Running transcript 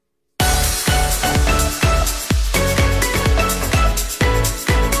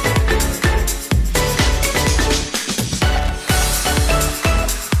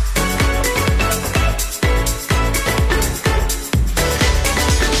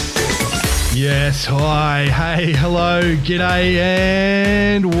Yes, hi, hey, hello, g'day,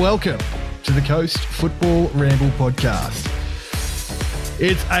 and welcome to the Coast Football Ramble podcast.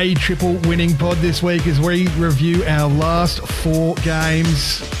 It's a triple winning pod this week as we review our last 4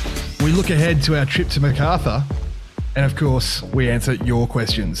 games. We look ahead to our trip to Macarthur, and of course, we answer your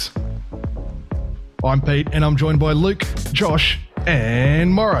questions. I'm Pete, and I'm joined by Luke, Josh, and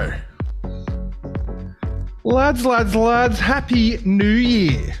Morrow. Lads, Happy New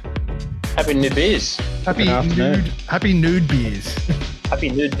Year. Happy New Beers. Happy nude beers. Happy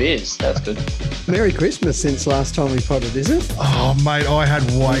Nude Beers. That's good. Merry Christmas since last time we potted, is it? Oh, mate, I had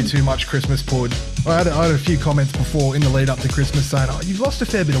way too much Christmas pud. I had a few comments before in the lead up to Christmas saying, oh, you've lost a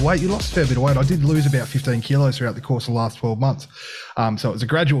fair bit of weight. I did lose about 15 kilos throughout the course of the last 12 months. So it was a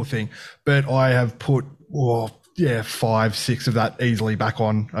gradual thing. But I have put, 5, 6 of that easily back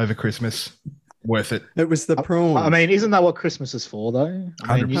on over Christmas. Worth it. It was the prawns. I mean, isn't that what Christmas is for, though?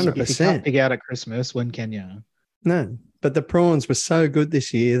 I mean, 100%. if you can't pig out at Christmas, when can you? No, but the prawns were so good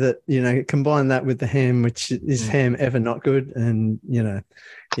this year that, combine that with the ham, which is ham ever not good. And,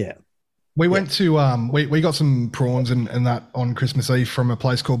 yeah. We went to, we got some prawns and that on Christmas Eve from a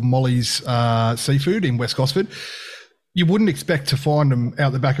place called Molly's Seafood in West Gosford. You wouldn't expect to find them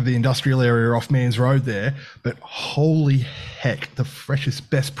out the back of the industrial area off Man's Road there, but holy heck, the freshest,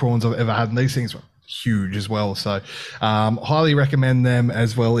 best prawns I've ever had. And these things were huge as well. So highly recommend them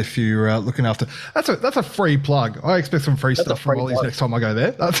as well if you're looking after. That's a free plug. I expect some free stuff from Molly's next time I go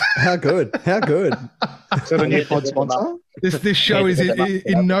there. How good. So the new pod sponsor? This show is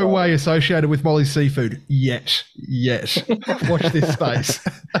in no way associated with Molly's Seafood yet. Watch this space.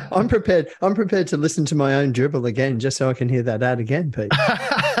 I'm prepared to listen to my own dribble again just so I can hear that ad again, Pete.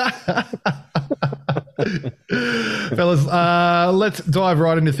 Fellas, let's dive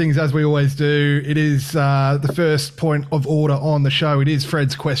right into things as we always do. It is the first point of order on the show. It is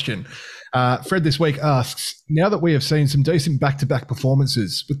Fred's question. Fred this week asks, now that we have seen some decent back-to-back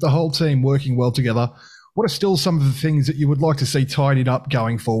performances with the whole team working well together, what are still some of the things that you would like to see tidied up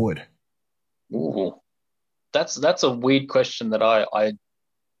going forward? Ooh, that's a weird question that I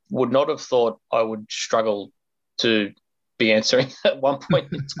would not have thought I would struggle to be answering at one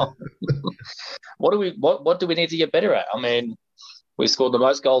point in time. What do we need to get better at? I mean, we scored the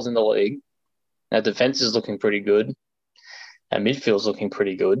most goals in the league. Our defense is looking pretty good. Our midfield's looking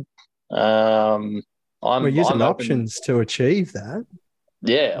pretty good. We're using options to achieve that.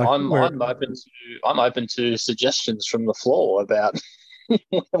 Yeah, I'm open to suggestions from the floor about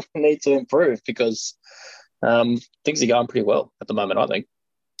what we need to improve because things are going pretty well at the moment, I think.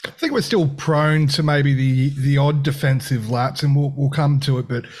 I think we're still prone to maybe the odd defensive lapse, and we'll come to it.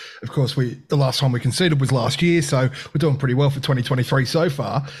 But of course, the last time we conceded was last year, so we're doing pretty well for 2023 so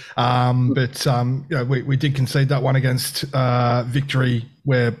far. We did concede that one against Victory,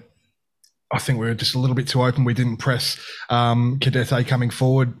 where I think we were just a little bit too open. We didn't press Cadete coming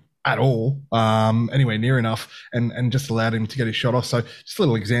forward at all, anywhere near enough, and just allowed him to get his shot off. So just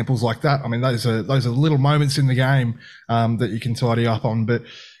little examples like that. I mean, those are little moments in the game that you can tidy up on, but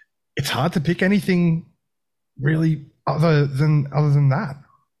it's hard to pick anything really other than that.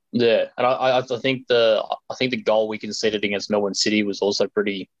 Yeah, and I think the goal we conceded against Melbourne City was also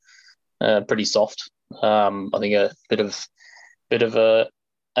pretty soft. I think a bit of a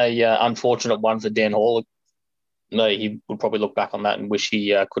unfortunate one for Dan Hall. No, he would probably look back on that and wish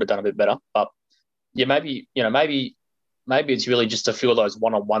he could have done a bit better. But yeah, maybe it's really just a few of those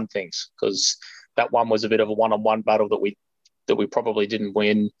one-on-one things, because that one was a bit of a one-on-one battle that we probably didn't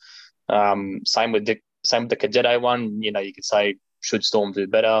win. Same with the Cadete one. You could say, should Storm do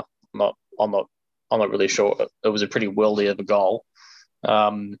better? I'm not really sure. It was a pretty worldly of a goal.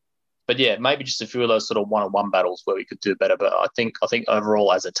 But yeah, maybe just a few of those sort of one-on-one battles where we could do better. But I think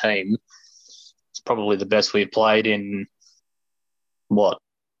overall as a team, it's probably the best we've played in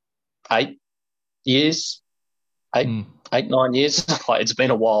 8 years, 9 years. It's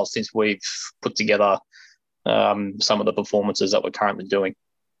been a while since we've put together some of the performances that we're currently doing.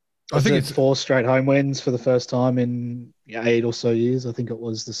 I think it's 4 straight home wins for the first time in 8 or so years. I think it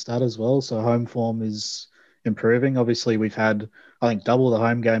was the stat as well. So home form is improving. Obviously, we've had, I think, double the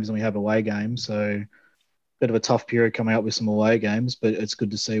home games than we have away games. So bit of a tough period coming up with some away games, but it's good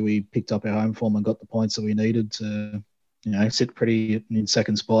to see we picked up our home form and got the points that we needed to, sit pretty in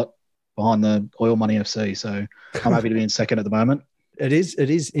second spot behind the Oil Money FC. So I'm happy to be in second at the moment. It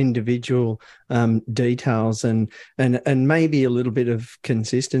is individual details and maybe a little bit of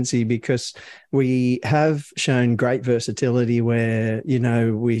consistency, because we have shown great versatility where,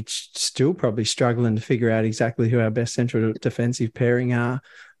 we're still probably struggling to figure out exactly who our best central defensive pairing are.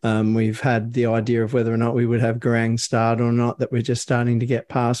 We've had the idea of whether or not we would have Garang start or not that we're just starting to get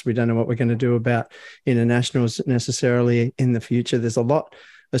past. We don't know what we're going to do about internationals necessarily in the future. There's a lot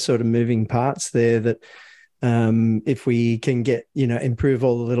of sort of moving parts there that if we can get, improve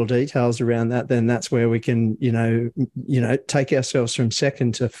all the little details around that, then that's where we can, take ourselves from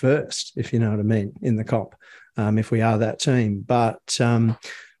second to first, if you know what I mean, in the comp, if we are that team. But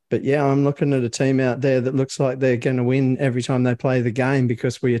yeah, I'm looking at a team out there that looks like they're going to win every time they play the game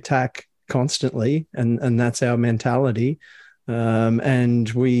because we attack constantly, and that's our mentality. And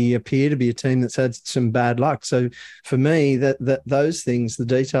we appear to be a team that's had some bad luck. So for me, that those things, the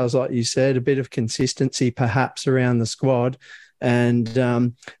details, like you said, a bit of consistency perhaps around the squad, and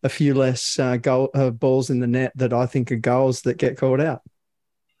a few less balls in the net that I think are goals that get called out.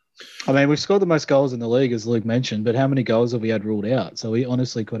 I mean, we've scored the most goals in the league, as Luke mentioned, but how many goals have we had ruled out? So we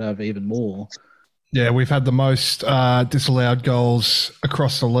honestly could have even more. Yeah, we've had the most disallowed goals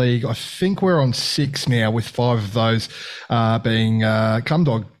across the league. I think we're on 6 now, with 5 of those being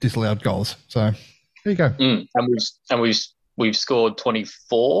Cumdog disallowed goals. So there you go. And we've scored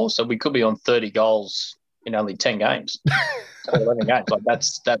 24, so we could be on 30 goals in only 10 games, 11 games. Like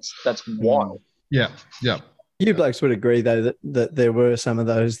that's wild. Yeah. You blokes would agree, though, that there were some of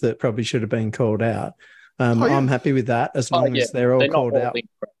those that probably should have been called out. I'm happy with that as long as they're all called out.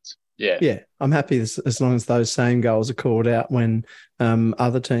 Yeah, I'm happy as long as those same goals are called out when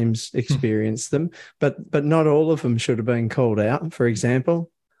other teams experience them. But not all of them should have been called out. For example,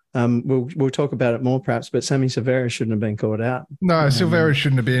 we'll talk about it more perhaps, but Sammy Silvera shouldn't have been called out. No, Silvera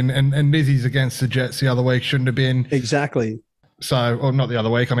shouldn't have been, and Nizzy's against the Jets the other week shouldn't have been. Exactly. So, or not the other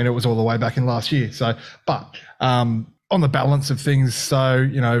week. I mean, it was all the way back in last year. So, but on the balance of things,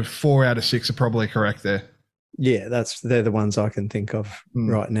 so 4 out of 6 are probably correct there. Yeah, they're the ones I can think of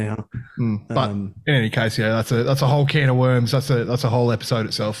right now. But in any case, yeah, that's a whole can of worms. That's a whole episode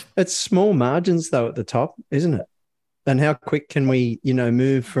itself. It's small margins though at the top, isn't it? And how quick can we,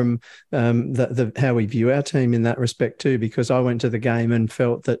 move from the how we view our team in that respect too? Because I went to the game and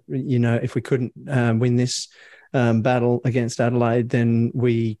felt that if we couldn't win this battle against Adelaide, then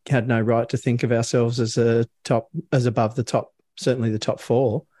we had no right to think of ourselves as above the top, certainly the top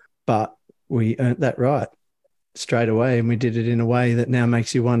 4. But we earned that right straight away, and we did it in a way that now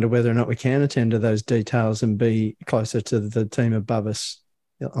makes you wonder whether or not we can attend to those details and be closer to the team above us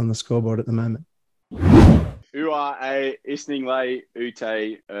on the scoreboard at the moment. Ua e isning lei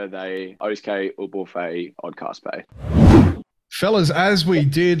ute erde oske ubufe odcast. Fellas, as we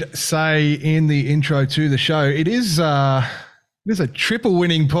did say in the intro to the show, it is a triple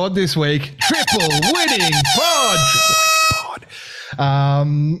winning pod this week. Triple winning pod.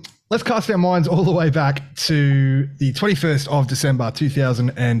 Let's cast our minds all the way back to the 21st of December,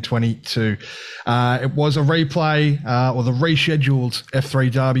 2022. It was a replay or the rescheduled F3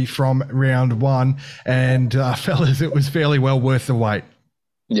 derby from round 1. And fellas, it was fairly well worth the wait.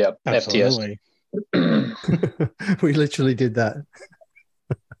 Yeah, Absolutely. FTS. We literally did that.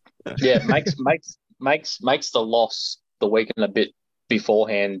 Yeah, makes the loss the weekend a bit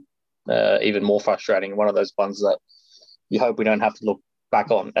beforehand even more frustrating. One of those ones that you hope we don't have to look back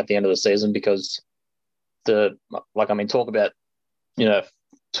on at the end of the season, because talk about 2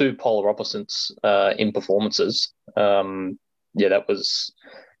 polar opposites in performances. That was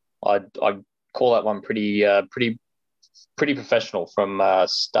I'd call that one pretty professional from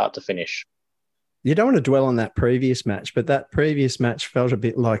start to finish. You don't want to dwell on that previous match, but that previous match felt a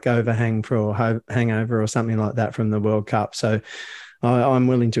bit like overhang or hangover or something like that from the World Cup. So I'm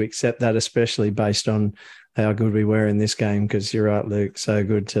willing to accept that, especially based on how good we were in this game, because you're right, Luke, so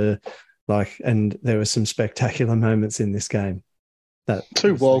good to and there were some spectacular moments in this game.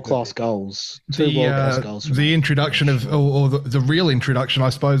 Two world-class goals. World-class goals. The introduction or the real introduction, I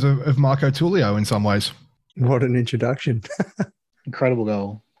suppose, of Marco Tullio in some ways. What an introduction. Incredible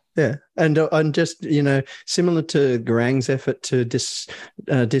goal. Yeah, and just similar to Garang's effort to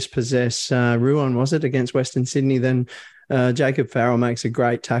dispossess Ruan, was it, against Western Sydney? Then Jacob Farrell makes a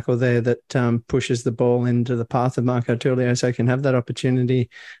great tackle there that pushes the ball into the path of Marco Tullio, so he can have that opportunity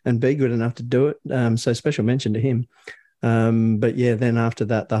and be good enough to do it. So special mention to him. But yeah, then after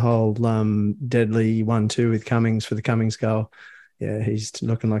that, the whole deadly 1-2 with Cummings for the Cummings goal. Yeah, he's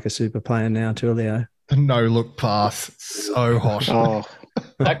looking like a super player now, Tullio. The no-look pass, so hot. Oh.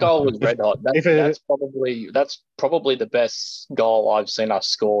 That goal was red hot. That's probably the best goal I've seen us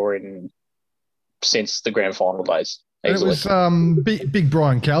score since the grand final days. It was big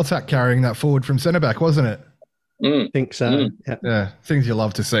Brian Kaltak carrying that forward from centre back, wasn't it? I think so. Yeah. Yeah, things you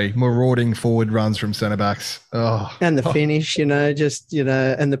love to see. Marauding forward runs from centre backs. Oh, And the finish, and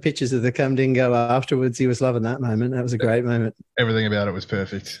the pictures of the come dingo afterwards. He was loving that moment. That was a great moment. everything about it was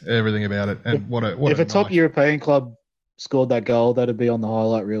perfect. Everything about it. And If a top night. European club scored that goal, that'd be on the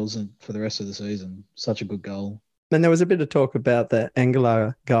highlight reels for the rest of the season. Such a good goal. And there was a bit of talk about the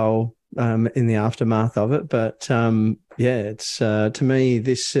Angela goal in the aftermath of it. But it's to me,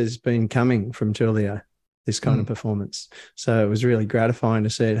 this has been coming from Tulio, this kind of performance. So it was really gratifying to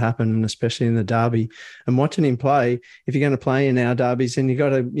see it happen, and especially in the derby. And watching him play, if you're going to play in our derbies, then you got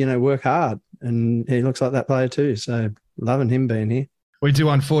to, work hard. And he looks like that player too. So loving him being here. We do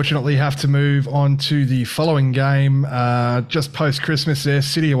unfortunately have to move on to the following game, just post-Christmas there,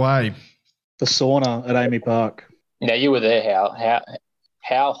 City away. The sauna at Amy Park. Now, you were there.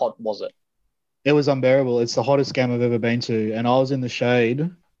 How hot was it? It was unbearable. It's the hottest game I've ever been to. And I was in the shade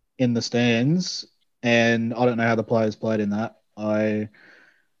in the stands, and I don't know how the players played in that. I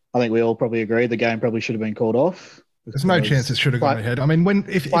think we all probably agree the game probably should have been called off. There's no chance it should have gone ahead. I mean,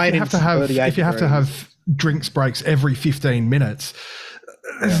 if you have to have drinks breaks every 15 minutes,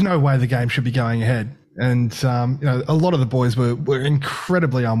 there's no way the game should be going ahead. And a lot of the boys were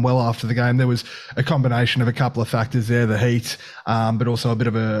incredibly unwell after the game. There was a combination of a couple of factors there: the heat, but also a bit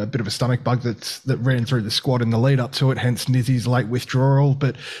of a stomach bug that ran through the squad in the lead up to it. Hence Nizzy's late withdrawal.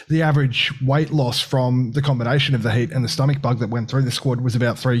 But the average weight loss from the combination of the heat and the stomach bug that went through the squad was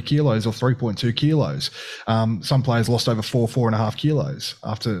about 3 kilos or 3.2 kilos. Some players lost over 4.5 kilos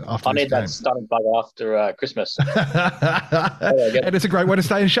after. I need that stomach bug after Christmas. And it's a great way to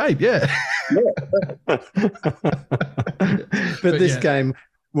stay in shape. Yeah. But this game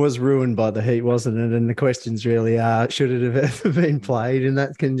was ruined by the heat, wasn't it? And the questions really are, should it have ever been played in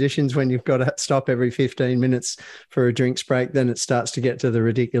that conditions when you've got to stop every 15 minutes for a drinks break? Then it starts to get to the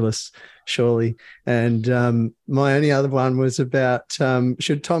ridiculous, surely. And my only other one was about,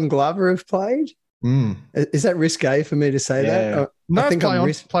 should Tom Glover have played? Is that risque for me to say that? No, I think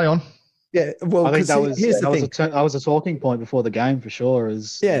play on. Yeah, well, I think that was a talking point before the game for sure.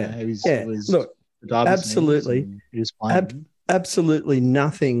 Look, absolutely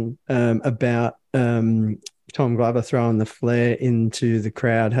nothing about Tom Glover throwing the flare into the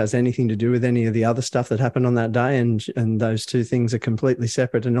crowd has anything to do with any of the other stuff that happened on that day, and those two things are completely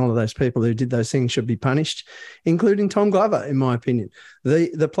separate. And all of those people who did those things should be punished, including Tom Glover, in my opinion.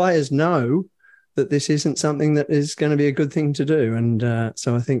 The players know that this isn't something that is going to be a good thing to do. And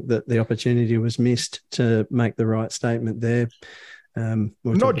so I think that the opportunity was missed to make the right statement there.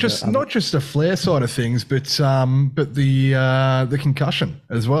 Not just the flare side of things, but the concussion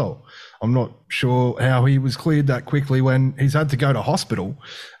as well. I'm not sure how he was cleared that quickly when he's had to go to hospital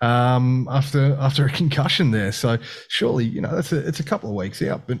after a concussion there. So surely, it's a couple of weeks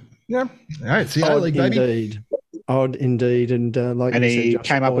out. But all right, it's the A-League, baby. Odd indeed. And he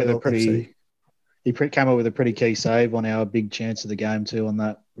came up with a pretty. He came up with a pretty key save on our big chance of the game too, on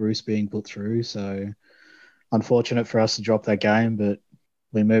that Roos being put through. So unfortunate for us to drop that game, but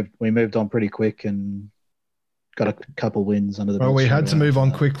we moved on pretty quick and got a couple wins under the belt. Well, we had to move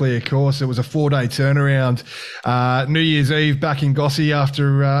on quickly, of course. It was a 4-day turnaround. New Year's Eve back in Gossie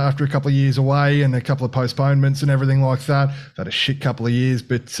after a couple of years away and a couple of postponements and everything like that. Had a shit couple of years,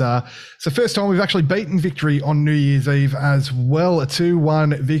 but it's the first time we've actually beaten Victory on New Year's Eve as well. A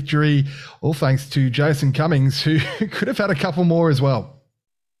 2-1 victory, all thanks to Jason Cummings, who could have had a couple more as well.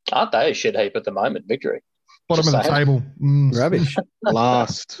 Aren't they a shit heap at the moment, Victory? Bottom of the table. Rubbish.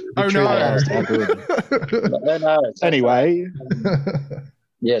 Last. Oh, no. Last. How good. No. Anyway.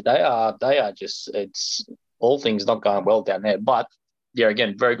 Yeah, they are just, it's all things not going well down there. But, yeah,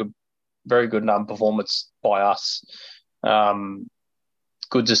 again, very good performance by us.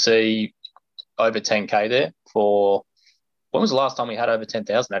 Good to see over 10K there for, when was the last time we had over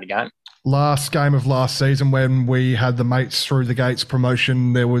 10,000 at a game? Last game of last season when we had the Mates Through the Gates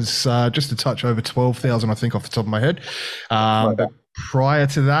promotion, there was just a touch over 12,000, I think, off the top of my head. But prior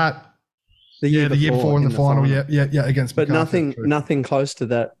to that, the year before in the final, yeah, against. But nothing close to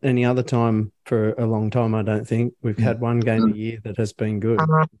that any other time for a long time. I don't think we've had one game a year that has been good,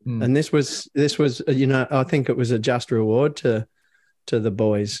 and this was I think it was a just reward to the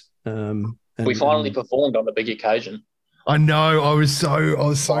boys. We finally performed on a big occasion. I know. I was so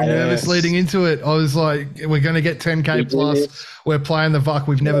nervous leading into it. I was like, we're going to get 10K plus. We're playing the VUC.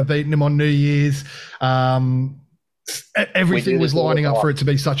 We've never beaten them on New Year's. Everything was lining up for it to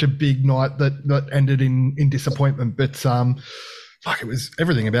be such a big night that ended in disappointment. But it was,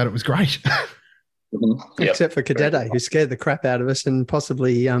 everything about it was great. Except for Cadete, who scared the crap out of us, and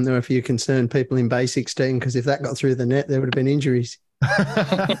possibly there were a few concerned people in Bay 16, because if that got through the net, there would have been injuries.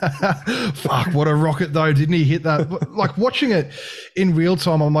 Fuck, what a rocket though, didn't he hit that? Like watching it in real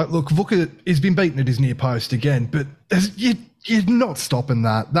time, I'm like, look, Vuka has been beaten at his near post again, but you're not stopping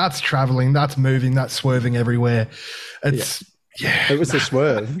that. That's traveling, that's moving, that's swerving everywhere. It's It was a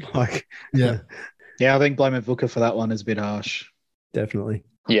swerve. Like, yeah. Yeah, I think blaming Vuka for that one is a bit harsh. definitely.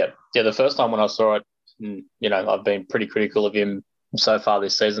 Yeah. The first time when I saw it, I've been pretty critical of him so far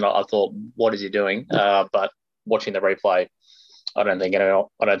this season. I thought, what is he doing? But watching the replay, I don't think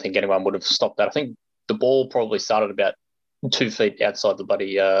anyone would have stopped that. I think the ball probably started about 2 feet outside the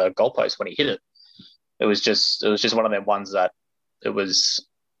bloody goalpost when he hit it. It was just one of them ones that was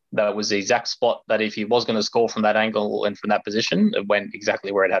the exact spot that if he was going to score from that angle and from that position, it went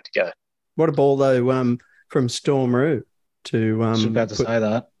exactly where it had to go. What a ball though, from Storm Roux to I was about to say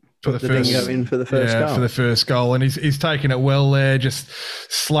that. For the Dingo in for the first goal. For the first goal. And he's taken it well there, just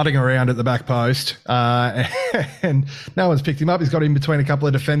slutting around at the back post. And no one's picked him up. He's got in between a couple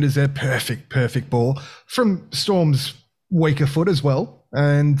of defenders there. Perfect ball from Storm's weaker foot as well.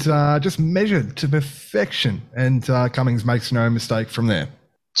 And just measured to perfection. And Cummings makes no mistake from there.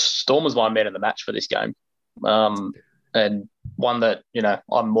 Storm was my man of the match for this game. And one that,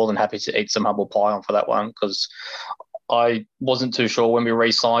 I'm more than happy to eat some humble pie on for that one, because I wasn't too sure when we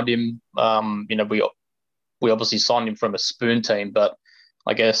re-signed him. We obviously signed him from a spoon team, but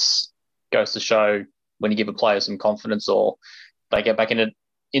I guess goes to show when you give a player some confidence or they get back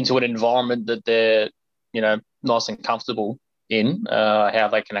into an environment that they're, nice and comfortable in, how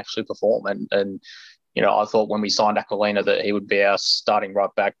they can actually perform. And I thought when we signed Aquilina that he would be our starting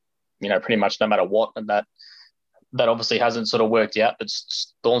right back, pretty much no matter what. And that obviously hasn't sort of worked out, but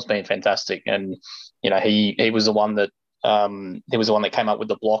Storm's been fantastic. And, he was the one that came up with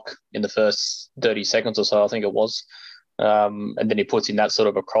the block in the first 30 seconds or so, I think it was. And then he puts in that sort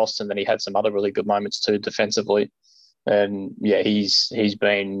of a cross, and then he had some other really good moments too defensively. And yeah, he's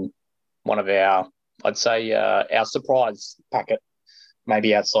been one of our surprise packet,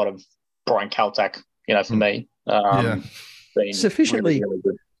 maybe outside of Brian Kaltak, for me. Sufficiently really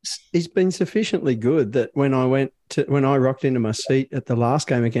good. He's been sufficiently good that when I rocked into my seat at the last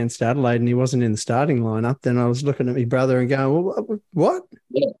game against Adelaide and he wasn't in the starting lineup, then I was looking at my brother and going, well, what?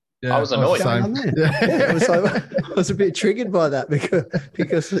 Yeah, I was annoyed. I was a bit triggered by that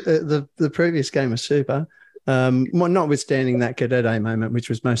because the previous game was super. Notwithstanding that Cadete moment, which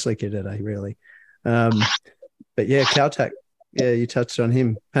was mostly Cadete, really. But yeah, Kaltak, you touched on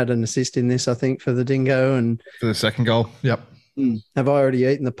him. Had an assist in this, I think, for the Dingo and for the second goal. Yep. Have I already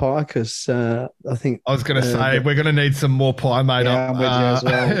eaten the pie? Because I think I was going to say we're going to need some more pie, mate. Yeah, I'm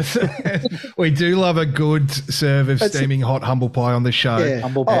with you as well. We do love a good serve of steaming hot humble pie on the show. Yeah.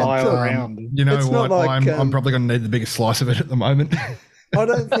 Humble pie all around. You know what? Like, I'm probably going to need the biggest slice of it at the moment. I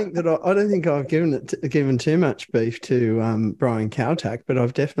don't think I've given too much beef to Brian Kaltak, but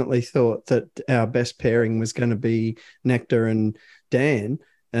I've definitely thought that our best pairing was going to be Nectar and Dan,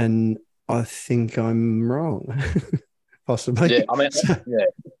 and I think I'm wrong. Possibly. Yeah, I mean,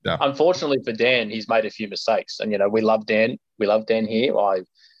 yeah. Unfortunately for Dan, he's made a few mistakes, and we love Dan. We love Dan here. I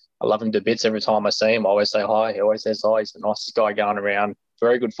love him to bits every time I see him. I always say hi. He always says hi. He's the nicest guy going around.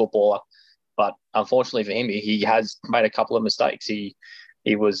 Very good footballer, but unfortunately for him, he has made a couple of mistakes. He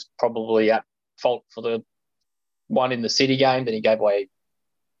was probably at fault for the one in the City game. Then he gave away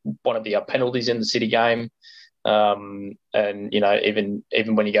one of the penalties in the City game. And even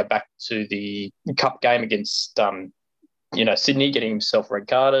when you go back to the Cup game against Sydney, getting himself red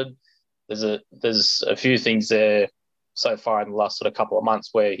carded. There's a few things there so far in the last sort of couple of months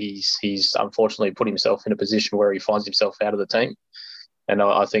where he's unfortunately put himself in a position where he finds himself out of the team. And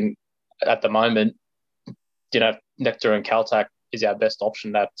I think at the moment, Nectar and Kaltak is our best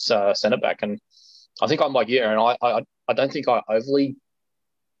option at centre back. And I think I'm like you, and I don't think I overly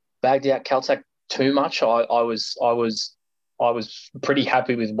bagged out Kaltak too much. I was pretty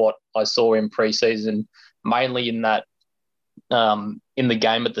happy with what I saw in pre-season, mainly in that in the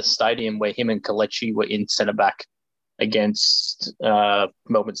game at the stadium where him and Kelechi were in centre back against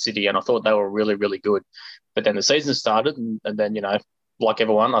Melbourne City, and I thought they were really, really good. But then the season started, and then like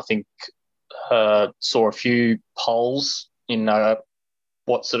everyone, I think saw a few holes in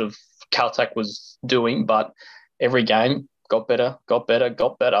what sort of Kaltak was doing, but every game got better,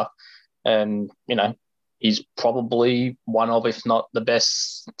 and he's probably one of, if not the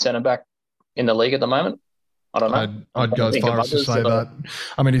best centre back in the league at the moment. I don't know. I'd go as far as to say that.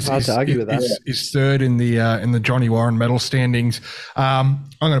 I mean, he's third in the Johnny Warren medal standings. I'm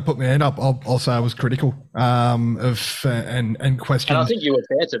going to put my hand up. I'll say I was critical of and questioned. And I think you were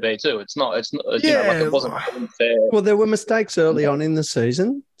fair to be too. It's not. It wasn't fair. Well, there were mistakes early on in the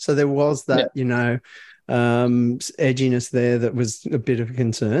season, so there was that. edginess there that was a bit of a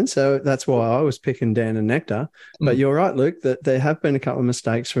concern. So that's why I was picking Dan and Nectar. But you're right, Luke, that there have been a couple of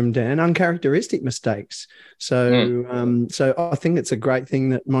mistakes from Dan, uncharacteristic mistakes. So so I think it's a great thing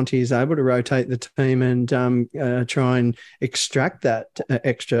that Monty is able to rotate the team and try and extract that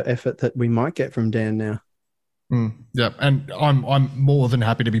extra effort that we might get from Dan now. Yeah, and I'm more than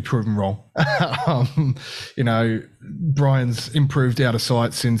happy to be proven wrong. Brian's improved out of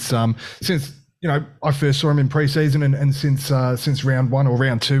sight since I first saw him in preseason, and since round 1 or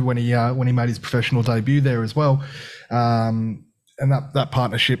round 2 when he made his professional debut there as well. And that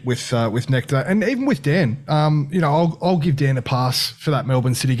partnership with Nectar and even with Dan, I'll give Dan a pass for that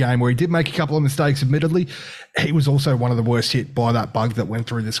Melbourne City game where he did make a couple of mistakes. Admittedly, he was also one of the worst hit by that bug that went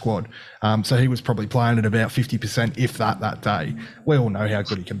through the squad. So he was probably playing at about 50%, if that day. We all know how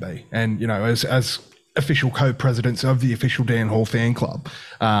good he can be, and as official co-presidents of the official Dan Hall fan club,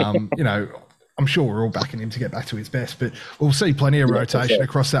 I'm sure we're all backing him to get back to his best, but we'll see plenty of rotation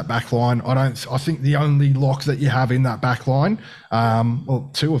across that back line. I think the only lock that you have in that back line, well,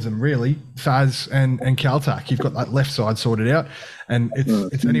 two of them really, Faz and Kaltak. You've got that left side sorted out, and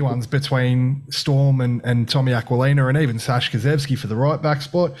it's anyone's between Storm and Tommy Aquilina, and even Sash Kazevsky for the right back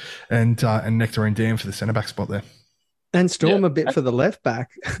spot, and Nectar and Dan for the centre back spot there. And Storm a bit for the left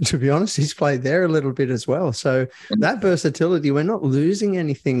back. To be honest, he's played there a little bit as well. So that versatility, we're not losing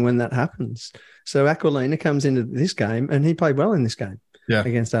anything when that happens. So Aquilina comes into this game, and he played well in this game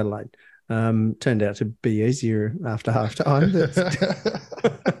against Adelaide. Turned out to be easier after half time.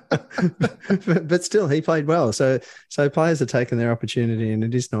 But still, he played well. So players are taking their opportunity, and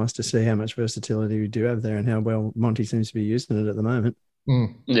it is nice to see how much versatility we do have there and how well Monty seems to be using it at the moment.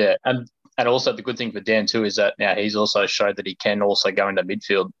 Yeah, and also the good thing for Dan too is that now he's also showed that he can also go into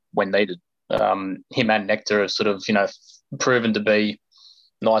midfield when needed. Him and Nectar have sort of, proven to be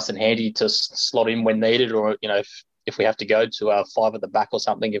nice and handy to slot in when needed, or, if we have to go to 5 at the back or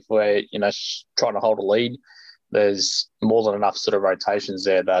something, if we're, trying to hold a lead, there's more than enough sort of rotations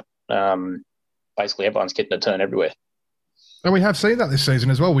there that basically everyone's getting a turn everywhere. And we have seen that this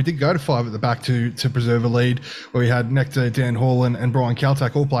season as well. We did go to 5 at the back to preserve a lead, where we had Nectar, Dan Hall, and Brian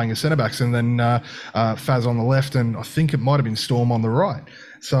Kaltak all playing as centre backs, and then Faz on the left, and I think it might have been Storm on the right.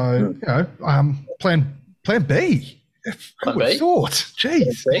 So plan B. Who would have thought?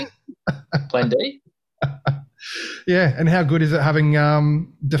 Jeez. Plan D. Yeah, and how good is it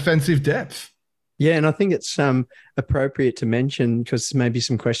having defensive depth? Yeah, and I think it's appropriate to mention, because maybe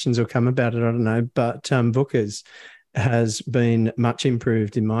some questions will come about it, I don't know, but Bookers has been much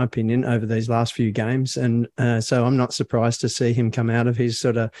improved, in my opinion, over these last few games. And so I'm not surprised to see him come out of his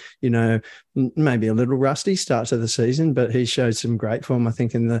sort of, maybe a little rusty start to the season, but he showed some great form, I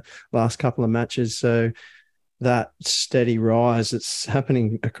think, in the last couple of matches. So that steady rise, it's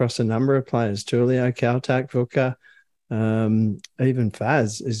happening across a number of players. Tulio, Kaltak, Vuka, even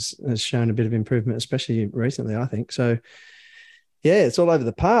Faz has shown a bit of improvement, especially recently, I think. So, yeah, it's all over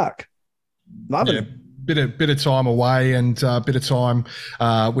the park. Love it. Bit of time away and a bit of time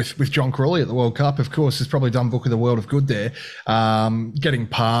with John Crawley at the World Cup, of course, has probably done Book of the World of good there. Getting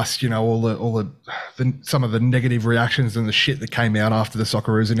past, all the some of the negative reactions and the shit that came out after the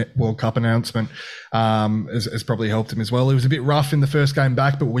Socceroos World Cup announcement has probably helped him as well. It was a bit rough in the first game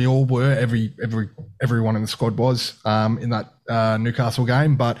back, but we all were. Everyone in the squad was in that Newcastle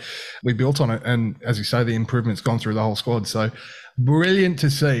game, but we built on it, and as you say, the improvement's gone through the whole squad. So brilliant to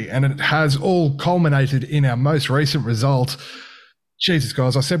see, and it has all culminated in our most recent result. Jesus,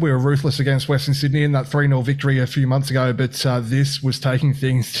 guys, I said we were ruthless against Western Sydney in that 3-0 victory a few months ago, but this was taking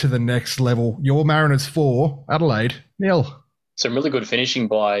things to the next level. Your Mariners 4, Adelaide 0. Some really good finishing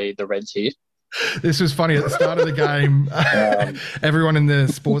by the Reds here. This was funny at the start of the game. Everyone in the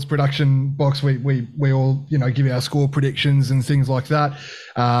sports production box, we all give our score predictions and things like that.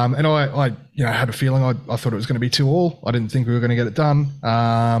 And I had a feeling I thought it was going to be 2-2. I didn't think we were going to get it done.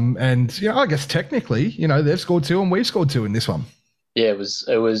 And I guess technically, they've scored 2 and we've scored 2 in this one. Yeah, it was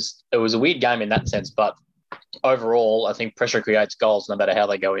a weird game in that sense, but overall, I think pressure creates goals no matter how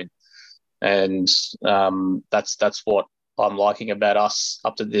they go in, and that's what I'm liking about us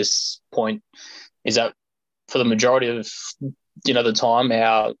up to this point, is that for the majority of the time,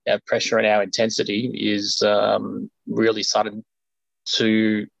 our pressure and our intensity is really starting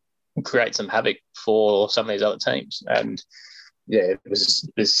to create some havoc for some of these other teams. And yeah, it was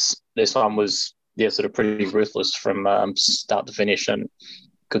this one was sort of pretty ruthless from start to finish, and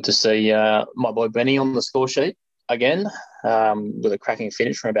good to see my boy Benny on the score sheet again with a cracking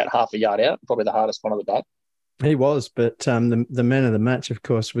finish from about half a yard out, probably the hardest one of the day. He was, but the man of the match, of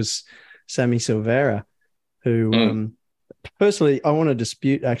course, was Sammy Silvera, who Personally, I want to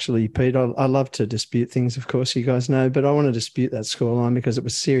dispute, actually, Pete. I love to dispute things, of course, you guys know, but I want to dispute that scoreline because it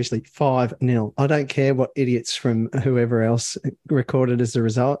was seriously 5-0. I don't care what idiots from whoever else recorded as the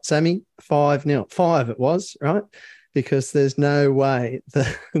result. Sammy, 5-0. 5 it was, right? Because there's no way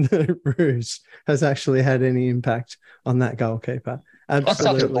the Roos has actually had any impact on that goalkeeper. That's such a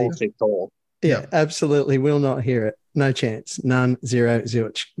Absolutely. bullshit call. Yeah, absolutely will not hear it. No chance. None, zero,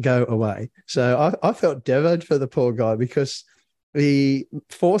 zilch. Go away. So I felt devoed for the poor guy because he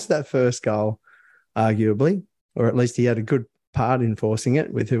forced that first goal, arguably, or at least he had a good part in forcing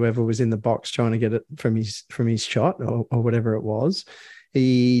it with whoever was in the box trying to get it from his shot or whatever it was.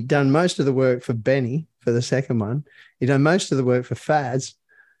 He done most of the work for Benny for the second one. He done most of the work for Faz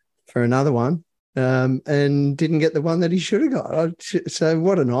for another one. And didn't get the one that he should have got. So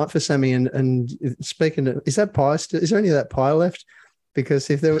what a night for Sammy. And speaking of, is that pie? Is there any of that pie left? Because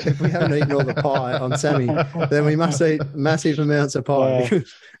if we haven't eaten all the pie on Sammy, then we must eat massive amounts of pie. Yeah.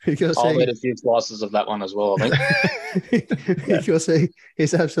 because I'll eat a few slices of that one as well, I think. because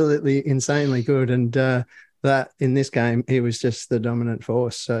he's absolutely insanely good. And that in this game, he was just the dominant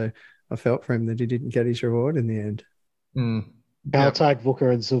force. So I felt for him that he didn't get his reward in the end. Mm. I'll take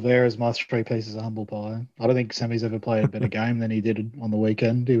Vuka and Silvera as my 3 pieces of humble pie. I don't think Sammy's ever played a better game than he did on the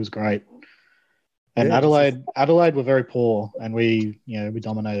weekend. He was great. And Yeah, Adelaide were very poor, and we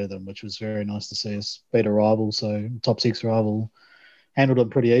dominated them, which was very nice to see us beat a rival. So top 6 rival, handled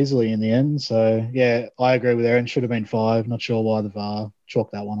them pretty easily in the end. So yeah, I agree with Aaron. Should have been 5. Not sure why the VAR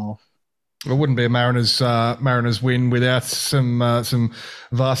chalked that one off. It wouldn't be a Mariners win without some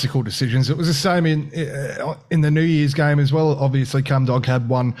farcical decisions. It was the same in the New Year's game as well. Obviously, Cumdog had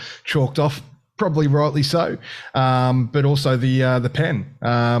one chalked off, probably rightly so, but also the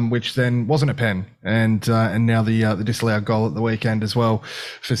pen, which then wasn't a pen, and now the disallowed goal at the weekend as well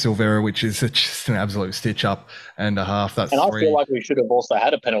for Silvera, which is just an absolute stitch up and a half. That's and I 3. feel like we should have also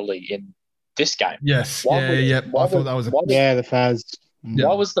had a penalty in this game. Yes, Why I thought that was the Faz.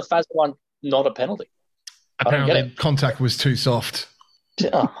 Why was the Faz one not a penalty? apparently contact was too soft.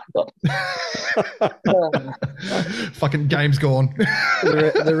 Oh my god! Fucking game's gone.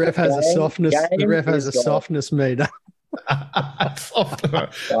 The ref has a softness. The Game ref has a is gone. softness meter. a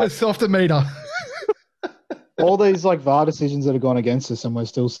softer meter. All these like VAR decisions that have gone against us, and we're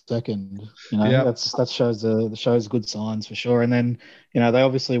still second. Yeah. That shows good signs for sure. And then they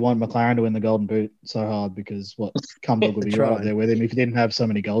obviously want McLaren to win the Golden Boot so hard because Cumdog would be right up there with him if he didn't have so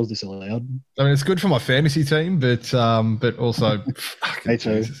many goals disallowed. I mean, it's good for my fantasy team, but also, Me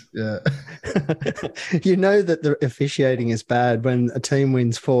too. Jesus, yeah. You know that the officiating is bad when a team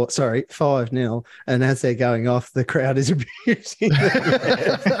wins 5-0, and as they're going off, the crowd is abusing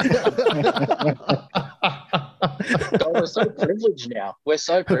the God, we're so privileged now. We're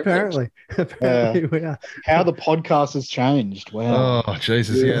so privileged. Apparently we are. How the podcast has changed. Wow. Oh,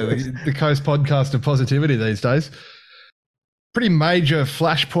 Jesus, yeah. The Coast podcast of positivity these days. Pretty major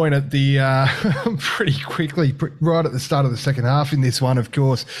flashpoint at the pretty quickly, right at the start of the second half in this one, of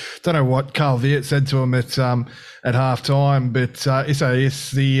course. Don't know what Carl Viet said to him at half time, but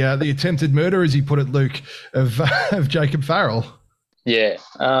SAS, the attempted murder, as he put it, Luke, of Jacob Farrell. Yeah.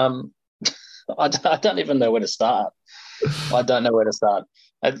 I don't even know where to start. I don't know where to start.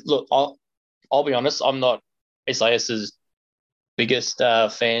 Look, I'll be honest. I'm not SAS's biggest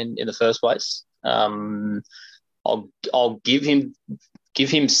fan in the first place. I'll give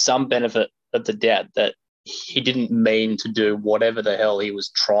him some benefit of the doubt that he didn't mean to do whatever the hell he was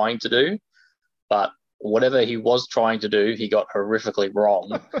trying to do, but whatever he was trying to do, he got horrifically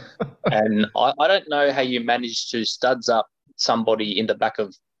wrong. And I don't know how you managed to studs up somebody in the back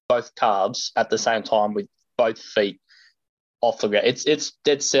of both calves at the same time with both feet off the ground. It's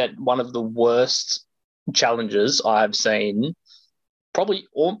dead set one of the worst challenges I've seen, probably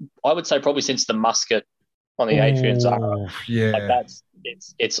since the musket on the Adrian Zara. Yeah. Like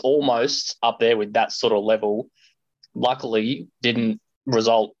it's almost up there with that sort of level. Luckily, didn't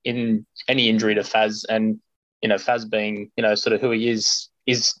result in any injury to Faz, and Faz being sort of who he is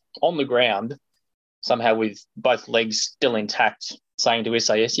on the ground somehow with both legs still intact, saying to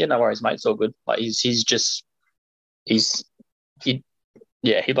SAS, "Yeah, no worries, mate, it's all good." Like he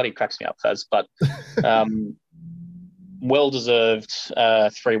bloody cracks me up, Faz. But well-deserved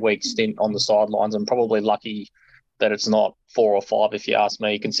 3-week stint on the sidelines, and probably lucky that it's not 4 or 5, if you ask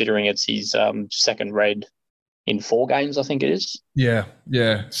me, considering it's his second red in 4 games, I think it is. Yeah.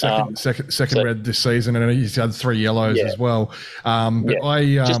 Second red this season, and he's had 3 yellows as well. But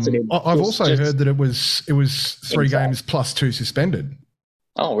I've also heard that it was 3 games plus 2 suspended.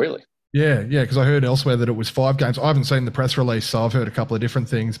 Oh, really? Yeah, because I heard elsewhere that it was 5 games. I haven't seen the press release, so I've heard a couple of different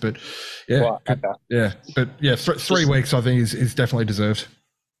things. But yeah, Right, okay. but 3 weeks I think is definitely deserved.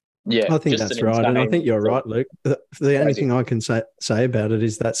 Yeah, I think that's right. And I think you're right, Luke. The only thing I can say about it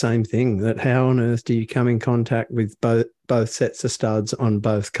is that same thing, that how on earth do you come in contact with both sets of studs on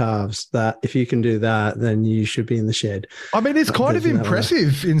both calves? That if you can do that, then you should be in the shed. I mean, it's kind of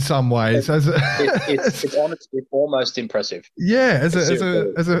impressive in some ways. It's honestly almost impressive. Yeah, as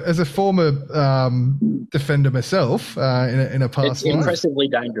a former defender myself in a past it's impressively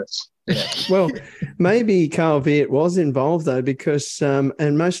dangerous. Yeah. Well, maybe Carl Viet was involved though, because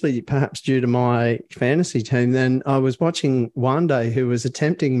and mostly perhaps due to my fantasy team. Then I was watching Wande, who was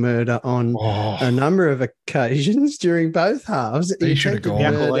attempting murder on a number of occasions during both halves. He should have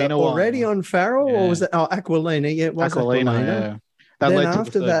gone already on Farrell, or was it Aquilina? Yeah, it was Aquilina. Yeah. That led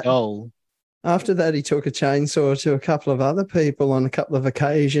to the third goal. After that, he took a chainsaw to a couple of other people on a couple of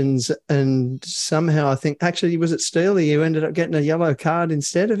occasions, and somehow I think actually was it Steely who ended up getting a yellow card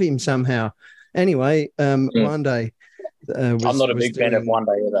instead of him somehow. Anyway, Wande. I'm not a big fan of Wande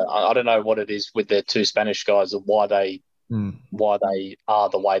either. I don't know what it is with their 2 Spanish guys and why they are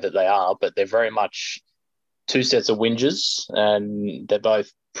the way that they are, but they're very much 2 sets of whingers, and they're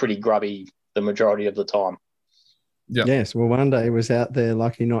both pretty grubby the majority of the time. Yep. Yes, well, Wande was out there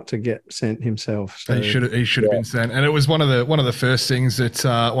lucky not to get sent himself. So. He should have been sent, and it was one of the first things that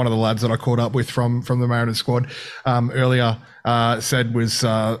one of the lads that I caught up with from the Mariners squad earlier said was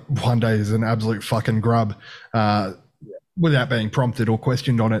Wande is an absolute fucking grub, without being prompted or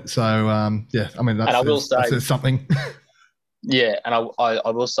questioned on it. So I mean that says something. Yeah, and I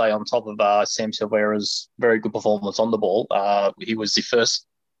will say on top of Sam Silvera's very good performance on the ball, he was the first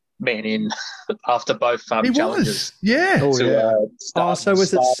man in after both challenges. Yeah. So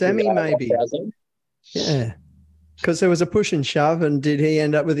was it Semi maybe? Yeah. Because there was a push and shove, and did he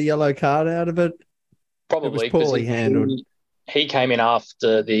end up with a yellow card out of it? Probably. It was poorly handled. He came in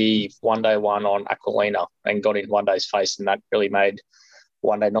after the Wande one on Aquilina and got in Wande's face, and that really made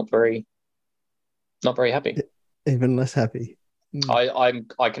Wande not very happy. Even less happy. I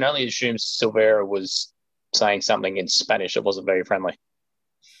can only assume Silvera was saying something in Spanish that wasn't very friendly.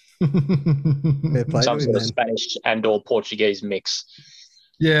 Some sort of Spanish and or Portuguese mix.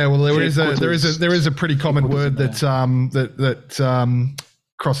 Yeah, well, there is a pretty common word that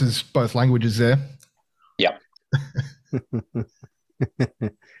crosses both languages there. Yeah.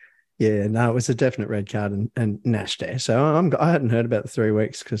 Yeah, no, it was a definite red card and Nash there. So I hadn't heard about the 3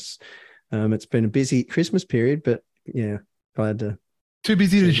 weeks because it's been a busy Christmas period, but yeah, glad to. Too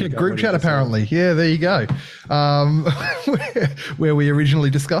busy to check group chat, apparently. Yeah, there you go. Where we originally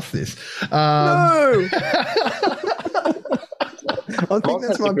discussed this. No! I think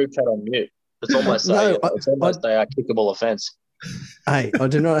that's my group chat on mute. It's almost a kickable offence. Hey, I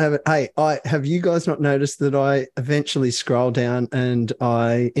do not have it. Hey, have you guys not noticed that I eventually scroll down and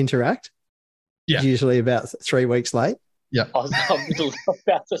I interact? Yeah. Usually about 3 weeks late. Yeah. I was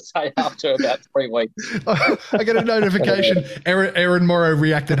about to say after about 3 weeks. I get a notification. Aaron Morrow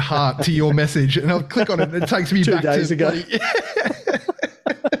reacted heart to your message, and I'll click on it. And it takes me 2 back days to ago.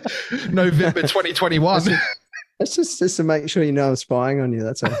 November 2021. That's just to make sure you know I'm spying on you.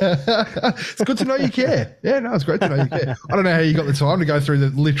 That's all. It's good to know you care. Yeah, no, it's great to know you care. I don't know how you got the time to go through the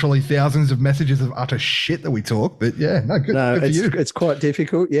literally thousands of messages of utter shit that we talk, but yeah, no, good. No, good for you. It's quite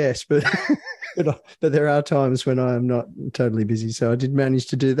difficult, yes, but but there are times when I am not totally busy, so I did manage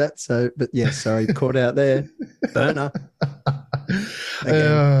to do that. So, but yes, sorry, caught out there, burner.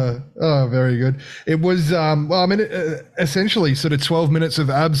 Very good. It was, essentially sort of 12 minutes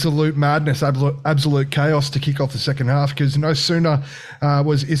of absolute madness, absolute chaos to kick off the second half, because no sooner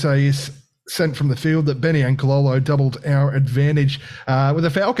was Isaias sent from the field that Benny and Cololo doubled our advantage with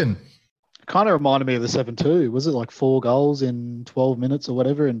a Falcon. Kind of reminded me of the 7-2. Was it like 4 goals in 12 minutes or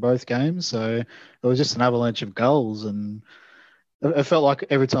whatever in both games? So it was just an avalanche of goals, and it felt like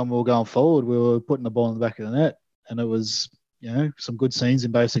every time we were going forward, we were putting the ball in the back of the net, and it was, some good scenes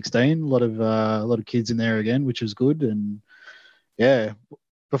in base 16. A lot of kids in there again, which was good. And yeah,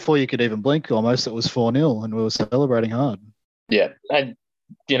 before you could even blink, almost it was 4-0, and we were celebrating hard. Yeah, and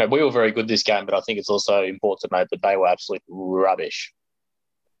we were very good this game, but I think it's also important to note that they were absolute rubbish.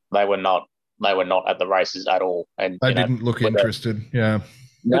 They were not at the races at all, and they didn't look interested. Yeah,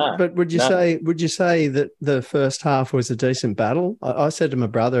 But would you say that the first half was a decent battle? I said to my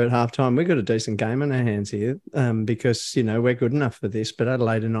brother at halftime, we've got a decent game on our hands here, because we're good enough for this. But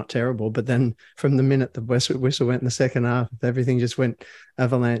Adelaide are not terrible. But then from the minute the whistle went in the second half, everything just went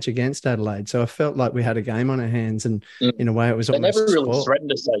avalanche against Adelaide. So I felt like we had a game on our hands, and in a way, it was they almost never really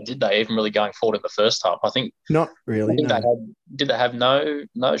threatened us, though, did they? Even really going forward in the first half, I think not really. Did they have no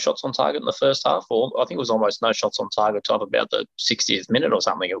shots on target in the first half, or I think it was almost no shots on target till about the 60th minute or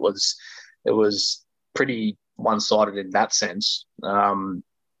something. It was pretty one-sided in that sense.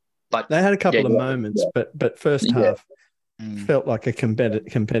 But they had a couple of moments, but first half felt like a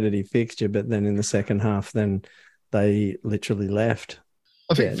competitive fixture. But then in the second half, then they literally left.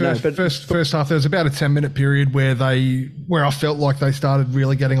 I think first half there was about a 10-minute period where I felt like they started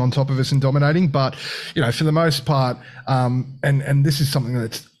really getting on top of us and dominating. But for the most part, and this is something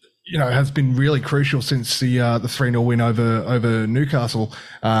that's has been really crucial since the 3-0 win over Newcastle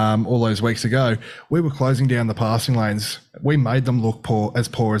all those weeks ago. We were closing down the passing lanes. We made them look poor as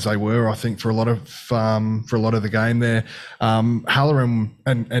they were, I think, for a lot of the game there. Halloran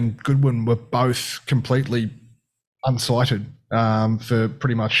and Goodwin were both completely unsighted for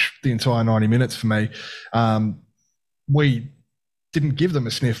pretty much the entire 90 minutes for me. We didn't give them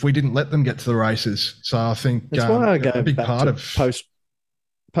a sniff. We didn't let them get to the races. So I think that's why I go a big back part to of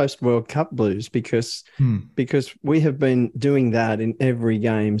post World Cup blues, because we have been doing that in every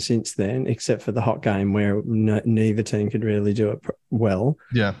game since then, except for the hot game where neither team could really do it well.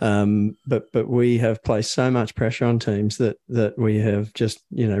 Yeah. But we have placed so much pressure on teams that we have just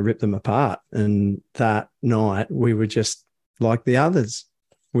ripped them apart. And that night we were just like the others.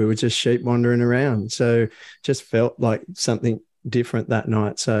 We were just sheep wandering around. So just felt like something different that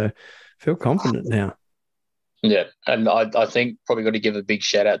night. So I feel confident now. Yeah, and I think probably got to give a big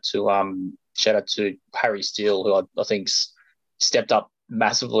shout out to Harry Steele, who I think's stepped up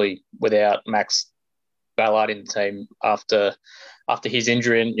massively without Max Ballard in the team after his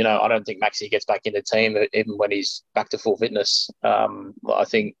injury. And I don't think Maxie gets back in the team even when he's back to full fitness. I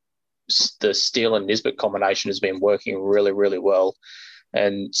think the Steele and Nisbet combination has been working really, really well,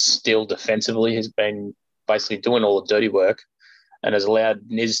 and Steele defensively has been basically doing all the dirty work, and has allowed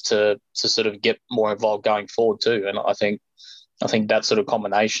Niz to sort of get more involved going forward too. And I think that sort of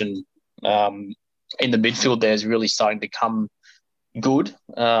combination in the midfield there is really starting to come good.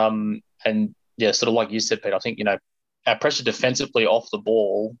 And yeah, sort of like you said, Pete, I think, our pressure defensively off the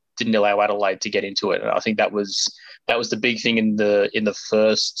ball didn't allow Adelaide to get into it. And I think that was the big thing in the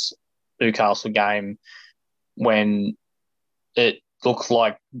first Newcastle game, when it looked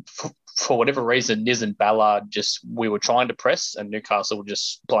like for whatever reason, Niz and Ballard we were trying to press, and Newcastle were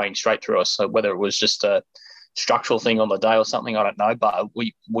just playing straight through us. So whether it was just a structural thing on the day or something, I don't know. But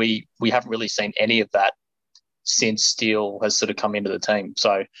we haven't really seen any of that since Steele has sort of come into the team.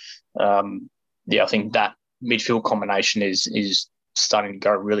 So I think that midfield combination is starting to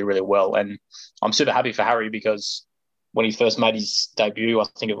go really, really well. And I'm super happy for Harry, because when he first made his debut, I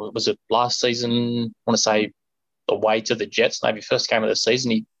think it was last season, I want to say away to the Jets, maybe first game of the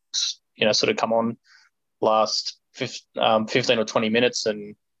season, he sort of come on last 15 or 20 minutes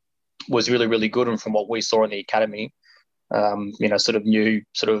and was really, really good. And from what we saw in the academy,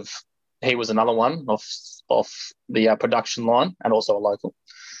 he was another one off the production line, and also a local,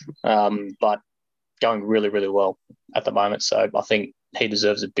 but going really, really well at the moment. So I think he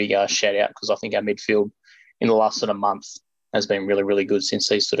deserves a big shout out, because I think our midfield in the last sort of month has been really, really good since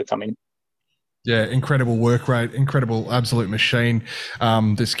he's sort of come in. Yeah, incredible work rate, incredible, absolute machine,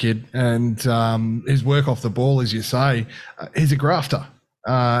 this kid. And his work off the ball, as you say, he's a grafter.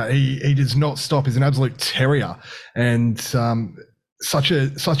 He does not stop. He's an absolute terrier, and such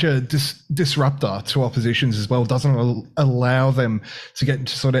a disruptor to oppositions as well. Doesn't allow them to get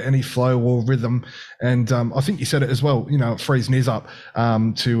into sort of any flow or rhythm. And I think you said it as well. It frees Niz up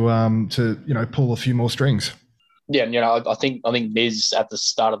to pull a few more strings. Yeah, I think Niz at the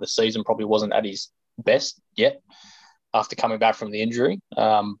start of the season probably wasn't at his best yet after coming back from the injury.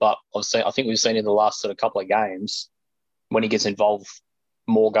 But I think we've seen in the last sort of couple of games, when he gets involved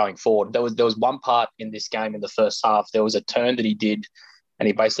more going forward. There was one part in this game in the first half. There was a turn that he did, and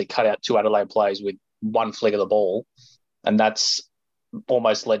he basically cut out two Adelaide players with one flick of the ball, and that's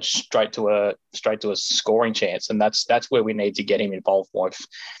almost led straight to a scoring chance. And that's where we need to get him involved more.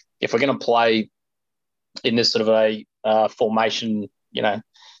 If we're going to play in this sort of a formation,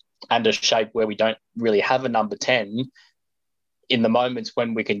 and a shape where we don't really have a number 10, in the moments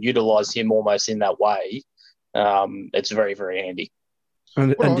when we can utilise him almost in that way, it's very, very handy.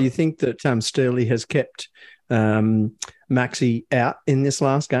 And do you think that Sturley has kept Maxi out in this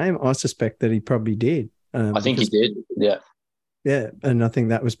last game? I suspect that he probably did. I think he did, yeah. Yeah, and I think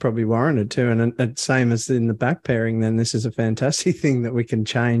that was probably warranted too. And same as in the back pairing, then this is a fantastic thing that we can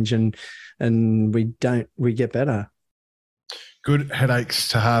change and we get better. Good headaches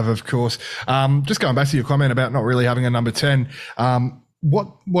to have, of course. Just going back to your comment about not really having a number 10,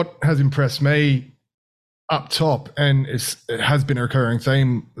 what has impressed me up top, and it has been a recurring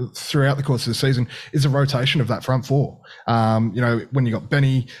theme throughout the course of the season, is a rotation of that front four. When you got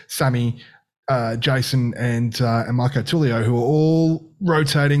Benny, Sammy, Jason and Marco Tullio, who are all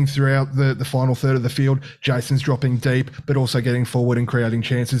rotating throughout the final third of the field. Jason's dropping deep, but also getting forward and creating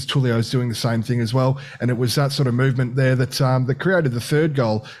chances. Tullio's doing the same thing as well. And it was that sort of movement there that created the third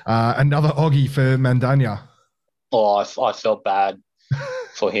goal. Another Oggie for Mandania. Oh, I felt bad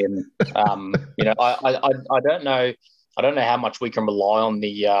for him. I don't know. I don't know how much we can rely on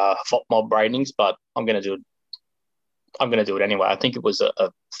the FOTMob ratings, but I'm going to do it. I'm going to do it anyway. I think it was a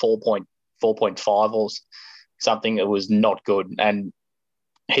 4.5 or something. It was not good. And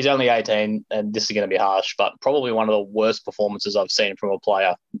he's only 18, and this is going to be harsh, but probably one of the worst performances I've seen from a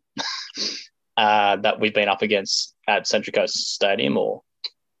player that we've been up against at Central Coast Stadium or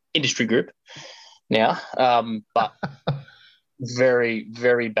Industry Group now. But very,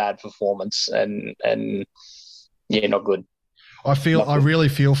 very bad performance and yeah, not good. I really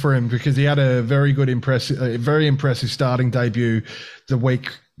feel for him because he had a very impressive starting debut the week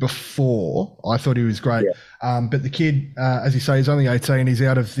before. I thought he was great. Yeah. But the kid, as you say, he's only 18. He's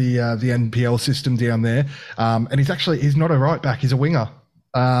out of the NPL system down there. And he's not a right back. He's a winger.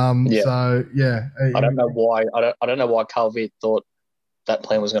 So yeah. I don't know why. I don't know why Calvi thought that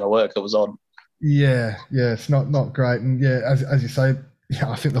plan was going to work. It was odd. Yeah. It's not great. And yeah, as you say,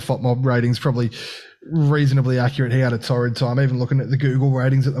 I think the FOTMob rating's probably reasonably accurate. He had a torrid time. Even looking at the Google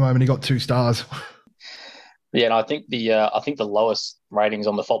ratings at the moment, he got 2 stars. Yeah, and I think the lowest ratings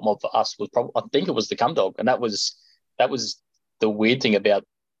on the FOTMob for us was I think it was the Cum Dog, and that was the weird thing about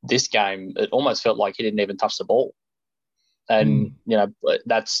this game. It almost felt like he didn't even touch the ball, and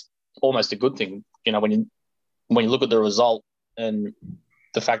that's almost a good thing. When you look at the result and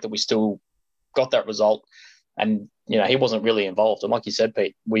the fact that we still got that result, and he wasn't really involved. And like you said,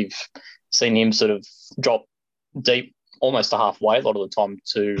 Pete, we've seen him sort of drop deep, almost to halfway a lot of the time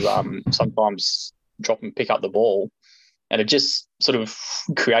to sometimes drop and pick up the ball, and it just sort of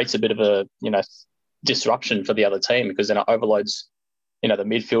creates a bit of a disruption for the other team because then it overloads the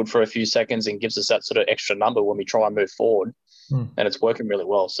midfield for a few seconds and gives us that sort of extra number when we try and move forward, and it's working really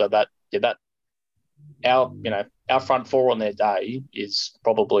well. So that our front four on their day is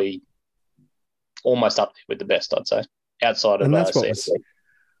probably almost up there with the best, I'd say, outside of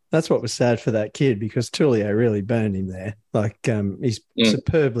that's what was sad for that kid because Tullio really burned him there. Like he's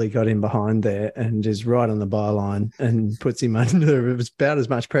superbly got him behind there and is right on the byline and puts him under. It was about as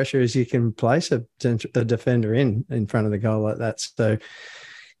much pressure as you can place a defender in front of the goal like that. So,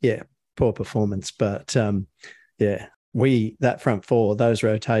 yeah, poor performance. But, that front four, those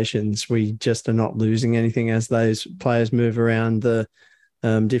rotations, we just are not losing anything as those players move around the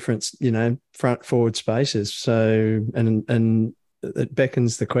different, front forward spaces. So, and it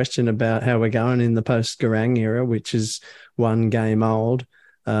beckons the question about how we're going in the post-Garang era, which is one game old.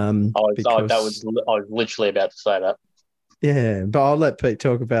 I was literally about to say that. Yeah, but I'll let Pete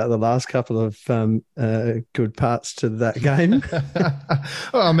talk about the last couple of good parts to that game.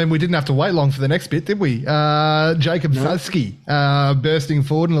 Well, I mean, we didn't have to wait long for the next bit, did we? Jacob Fazki bursting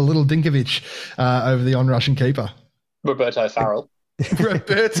forward and a little Dinkovic over the on-rushing keeper. Roberto Farrell.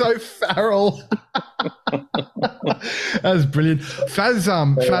 Roberto Farrell. That was brilliant. Faz,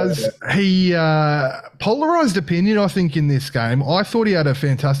 he polarised opinion, I think, in this game. I thought he had a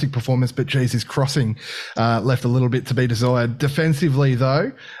fantastic performance, but geez, his crossing left a little bit to be desired. Defensively,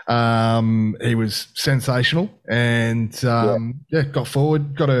 though, he was sensational and got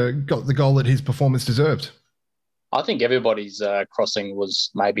forward, got the goal that his performance deserved. I think everybody's crossing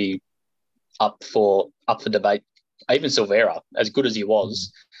was maybe up for debate. Even Silvera, as good as he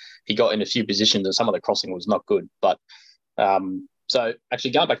was, he got in a few positions and some of the crossing was not good. But so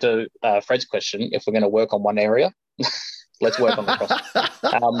actually going back to Fred's question, if we're going to work on one area, let's work on the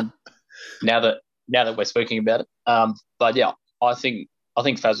crossing. Now that we're speaking about it. But yeah, I think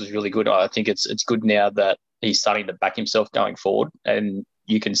Faz was really good. I think it's good now that he's starting to back himself going forward and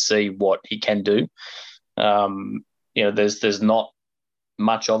you can see what he can do. There's not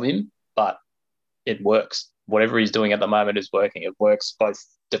much of him, but it works. Whatever he's doing at the moment is working. It works both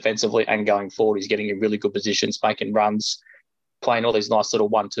defensively and going forward. He's getting in really good positions, making runs, playing all these nice little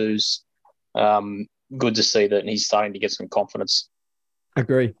 1-2s. Good to see that he's starting to get some confidence.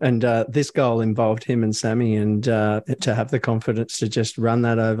 Agree. And this goal involved him and Sammy, and to have the confidence to just run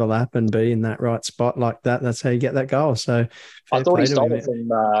that overlap and be in that right spot like that, that's how you get that goal. So I thought he stole it from.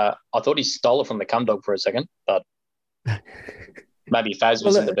 I thought he stole it from the cum dog for a second, but maybe Faz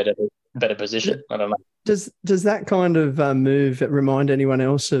was in the better position. I don't know. Does that kind of move remind anyone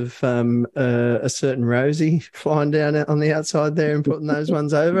else of a certain Rosie flying down on the outside there and putting those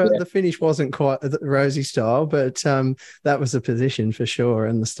ones over? Yeah. The finish wasn't quite the Rosie style, but that was the position for sure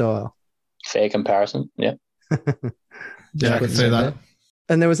and the style. Fair comparison, yeah. Yeah, I can see that.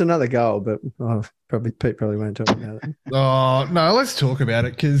 And there was another goal, but Pete probably won't talk about it. Oh, no, let's talk about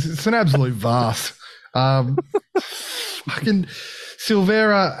it because it's an absolute vast. Fucking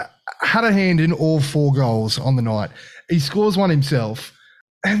Silvera had a hand in all 4 goals on the night. He scores one himself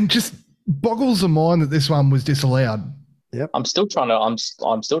and just boggles the mind that this one was disallowed. Yep. I'm still trying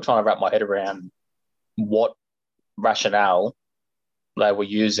to wrap my head around what rationale they were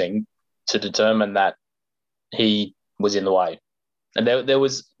using to determine that he was in the way. And there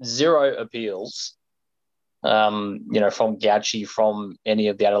was 0 appeals, from Gauci, from any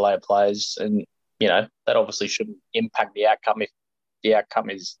of the Adelaide players. And, that obviously shouldn't impact the outcome if the outcome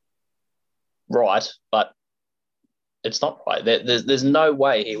is right, but it's not right. There's no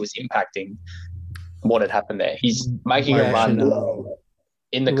way he was impacting what had happened there. He's making a run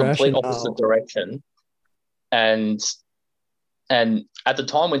in the complete opposite direction. And at the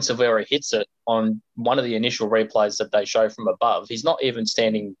time when Silvera hits it on one of the initial replays that they show from above, he's not even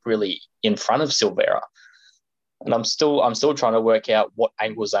standing really in front of Silvera. And I'm still trying to work out what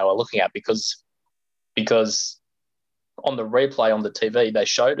angles they were looking at because on the replay on the TV, they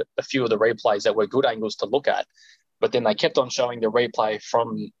showed a few of the replays that were good angles to look at, but then they kept on showing the replay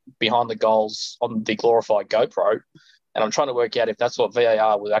from behind the goals on the glorified GoPro. And I'm trying to work out if that's what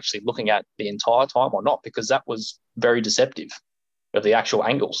VAR was actually looking at the entire time or not, because that was very deceptive of the actual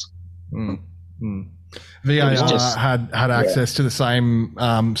angles. VAR had access to the same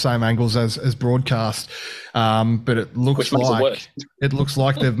angles as broadcast, but it looks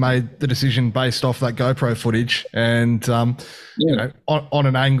like they've made the decision based off that GoPro footage, and on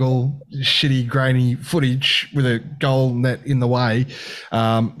an angle, shitty grainy footage with a goal net in the way.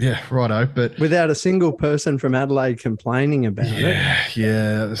 Righto, but without a single person from Adelaide complaining about it.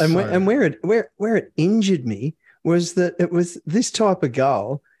 Yeah, and where it injured me was that it was this type of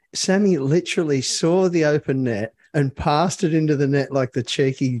goal. Sammy literally saw the open net and passed it into the net like the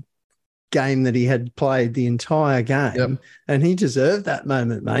cheeky game that he had played the entire game. Yep. And he deserved that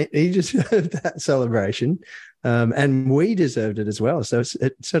moment, mate. He deserved that celebration. And we deserved it as well. So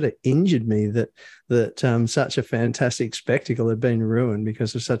it sort of injured me that such a fantastic spectacle had been ruined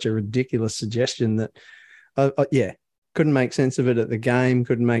because of such a ridiculous suggestion that, couldn't make sense of it at the game,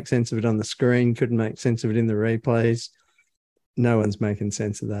 couldn't make sense of it on the screen, couldn't make sense of it in the replays. No one's making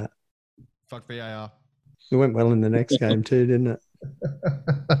sense of that. Fuck VAR. It went well in the next game too, didn't it?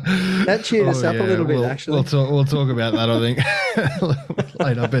 That cheered us up a little bit, actually. We'll talk about that, I think,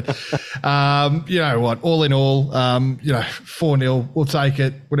 later. But you know what? All in all, 4-0, we'll take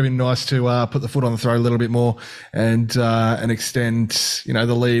it. Would have been nice to put the foot on the throat a little bit more and extend,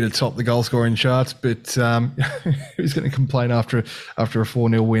 the lead atop the goal scoring charts. But who's going to complain after a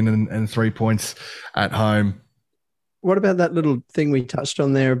 4-0 win and 3 points at home? What about that little thing we touched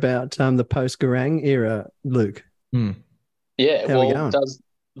on there about the post-Garang era, Luke? Yeah, well,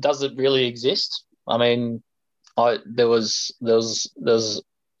 does it really exist? I mean, there was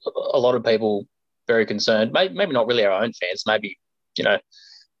a lot of people very concerned. Maybe not really our own fans. Maybe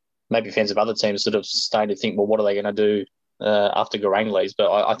fans of other teams sort of starting to think, well, what are they going to do after Garang leaves? But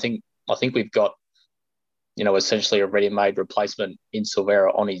I think we've got essentially a ready-made replacement in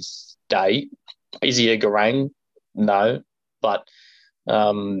Silvera on his day. Is he a Garang? No, but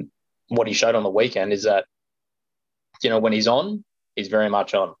what he showed on the weekend is that when he's on, he's very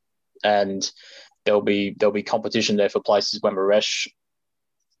much on, and there'll be competition there for places when Maresh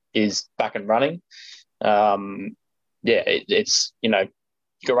is back and running. It's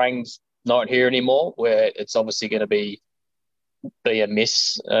Garang's not here anymore, where it's obviously going to be a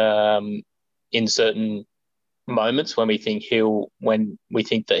miss in certain moments when we think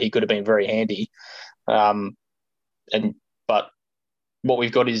that he could have been very handy. But what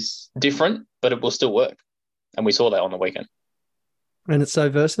we've got is different, but it will still work. And we saw that on the weekend. And it's so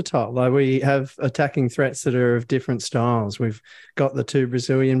versatile. Like, we have attacking threats that are of different styles. We've got the 2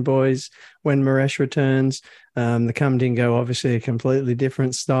 Brazilian boys when Maresh returns. The Cum Dingo, obviously a completely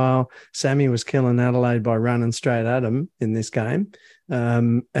different style. Sammy was killing Adelaide by running straight at him in this game.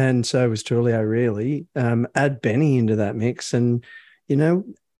 And so was Tulio, really. Add Benny into that mix. And, out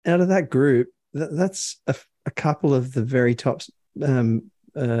of that group, that's a couple of the very top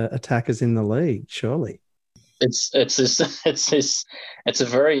attackers in the league, surely. It's a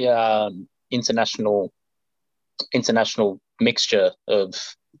very international mixture of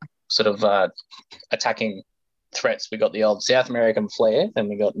sort of attacking threats. We got the old South American flair, and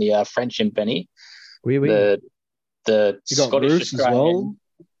we got the French and Benny. Oui. The You got Scottish Roos as Australian, well.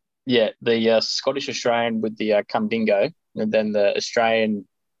 yeah, the Scottish Australian with the Cumdingo, and then the Australian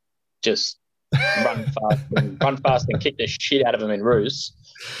just run fast and kick the shit out of him in Roos.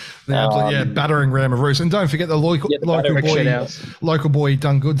 Battering ram of Roos. And don't forget the local boy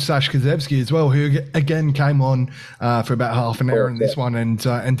done good, Sash Kazevsky as well, who again came on for about half an hour in this one and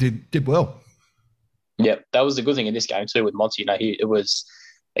did well. Yeah, that was the good thing in this game too with Monty.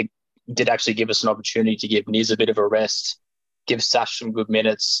 It did actually give us an opportunity to give Niz a bit of a rest, give Sash some good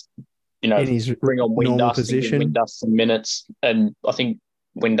minutes, in his bring on normal position. Windust some minutes. And I think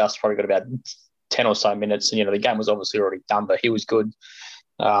Windust probably got about 10 or so minutes. And, the game was obviously already done, but he was good.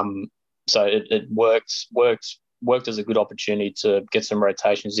 So it worked as a good opportunity to get some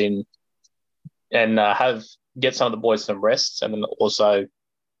rotations in and get some of the boys some rest, and then also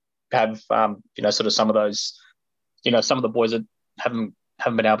have sort of some of those some of the boys that haven't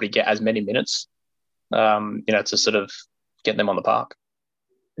been able to get as many minutes to sort of get them on the park.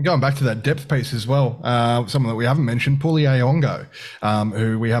 Going back to that depth piece as well, someone that we haven't mentioned, Paulie Ayongo,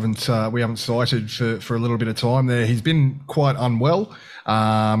 who we haven't cited for a little bit of time there. He's been quite unwell,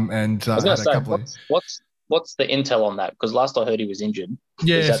 and I was going to say, what's the intel on that? Because last I heard he was injured.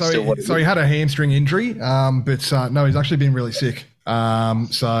 Yeah, so he had a hamstring injury, but no, he's actually been really sick. Right.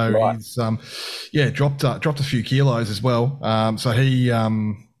 He's dropped a few kilos as well. So he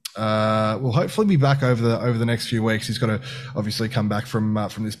will hopefully be back over the next few weeks. He's got to obviously come back from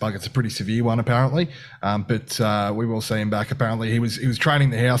this bug. It's a pretty severe one apparently, but we will see him back. Apparently he was training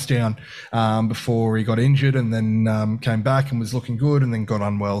the house down before he got injured, and then came back and was looking good, and then got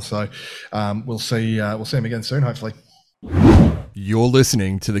unwell. So we'll see him again soon, hopefully. You're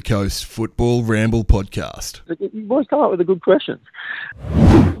listening to the Coast Football Ramble podcast. You boys come up with a good question.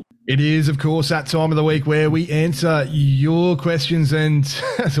 It is, of course, that time of the week where we answer your questions. And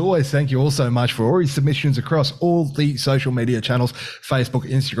as always, thank you all so much for all your submissions across all the social media channels, Facebook,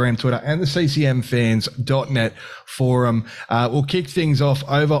 Instagram, Twitter, and the ccmfans.net forum. We'll kick things off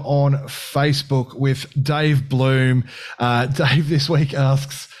over on Facebook with Dave Bloom. Dave this week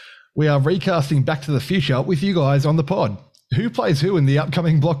asks, we are recasting Back to the Future with you guys on the pod. Who plays who in the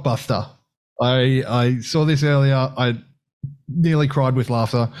upcoming blockbuster? I saw this earlier. I nearly cried with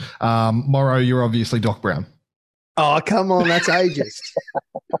laughter. Morrow, you're obviously Doc Brown. Oh, come on. That's ageist.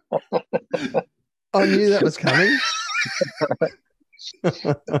 I knew that was coming.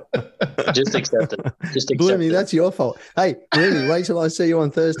 Just accept it. Bloomy, that's your fault. Hey, Bloomy, wait till I see you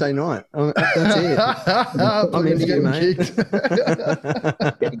on Thursday night. That's it. I'm into you, mate.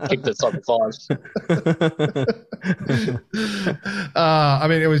 Getting kicked at soccer fives. I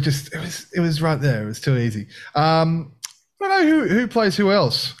mean, it was right there. It was too easy. I don't know who plays who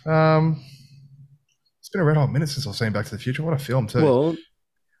else. It's been a red hot minute since I've seen Back to the Future. What a film too. Well,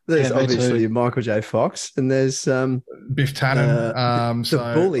 there's obviously Michael J. Fox, and there's Biff Tannen.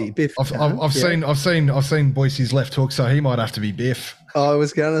 The bully Biff. I've seen Boise's left hook, so he might have to be Biff. I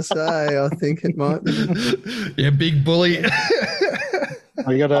was going to say, I think it might be. Yeah, big bully.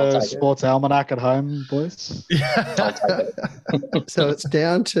 You got a sports almanac at home, boys? So it's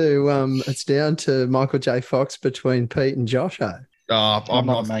down to Michael J. Fox between Pete and Josho. I'm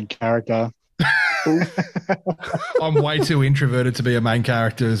not a main character. I'm way too introverted to be a main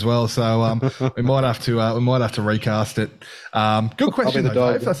character as well, so we might have to recast it. Good question,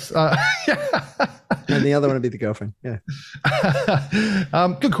 though, Dave. That's, and the other one would be the girlfriend. Yeah.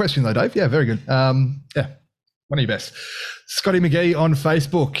 Good question, though, Dave. Yeah, very good. Yeah, one of your best. Scotty McGee on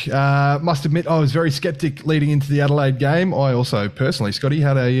Facebook. Must admit, I was very skeptic leading into the Adelaide game. I also personally, Scotty,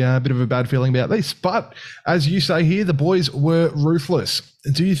 had a bit of a bad feeling about this. But as you say here, the boys were ruthless.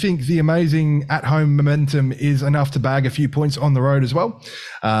 Do you think the amazing at-home momentum is enough to bag a few points on the road as well?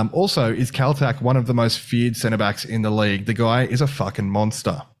 Also, is Kaltak one of the most feared centre-backs in the league? The guy is a fucking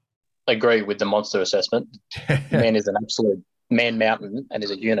monster. I agree with the monster assessment. Man is an absolute man mountain and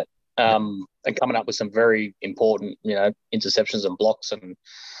is a unit. And coming up with some very important, interceptions and blocks and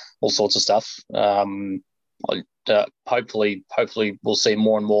all sorts of stuff. Hopefully we'll see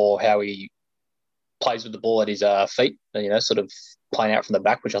more and more how he plays with the ball at his feet, sort of playing out from the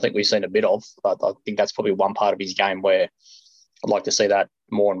back, which I think we've seen a bit of. But I think that's probably one part of his game where I'd like to see that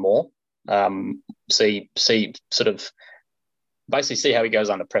more and more. See sort of basically see how he goes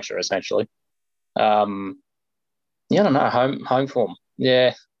under pressure, essentially. I don't know, home form.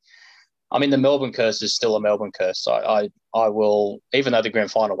 Yeah. I mean, the Melbourne curse is still a Melbourne curse. I will, even though the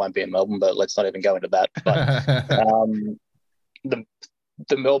grand final won't be in Melbourne, but let's not even go into that. But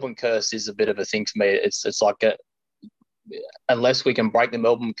the Melbourne curse is a bit of a thing for me. It's like unless we can break the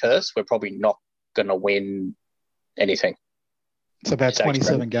Melbourne curse, we're probably not going to win anything. It's about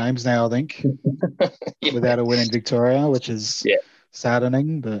 27 games now, I think, without a win in Victoria, which is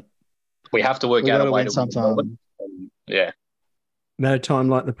saddening. But we have to work out a way to win sometime. Yeah. No time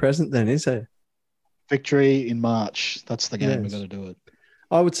like the present, then, is there? Victory in March. That's the game. We've got to do it.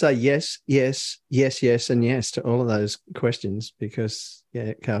 I would say yes, and yes to all of those questions because,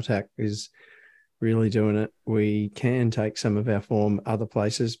 Caltac is really doing it. We can take some of our form other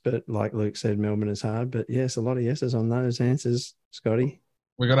places, but like Luke said, Melbourne is hard. But yes, a lot of yeses on those answers, Scotty.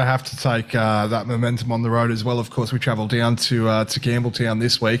 We're going to have to take that momentum on the road as well. Of course, we travel down to Campbelltown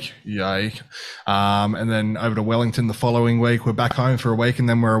this week. Yay. And then over to Wellington the following week. We're back home for a week and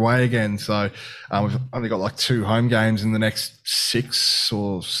then we're away again. So we've only got like 2 home games in the next 6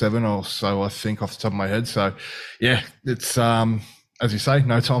 or 7 or so, I think, off the top of my head. So, yeah, it's, as you say,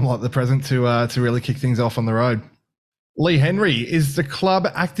 no time like the present to really kick things off on the road. Lee Henry, is the club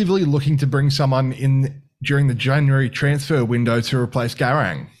actively looking to bring someone in during the January transfer window to replace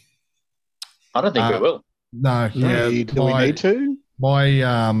Garang? I don't think we will. No. Do we need to?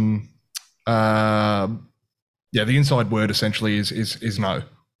 The inside word essentially is no.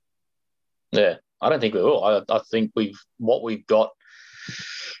 Yeah, I don't think we will. I think what we've got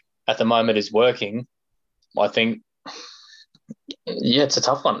at the moment is working. I think, it's a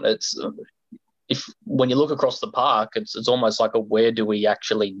tough one. It's when you look across the park, it's almost like where do we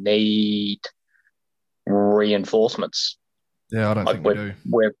actually need reinforcements? Yeah, I don't think we do.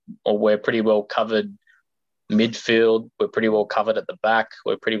 We're pretty well covered midfield. We're pretty well covered at the back.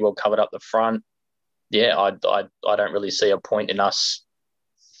 We're pretty well covered up the front. Yeah, I don't really see a point in us,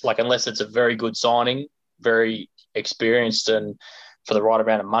 like, unless it's a very good signing, very experienced, and for the right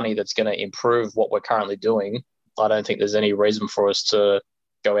amount of money that's going to improve what we're currently doing. I don't think there's any reason for us to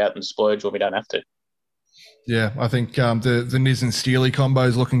go out and splurge when we don't have to. Yeah, I think the Niz and Steely combo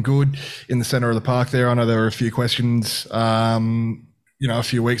is looking good in the centre of the park there. I know there were a few questions, a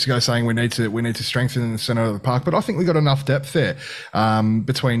few weeks ago saying we need to strengthen in the centre of the park, but I think we got enough depth there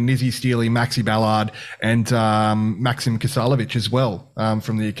between Nizzy, Steely, Maxi Ballard, and Maxim Kasalovic as well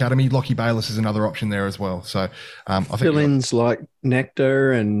from the academy. Lockie Bayliss is another option there as well. So I think fill-ins like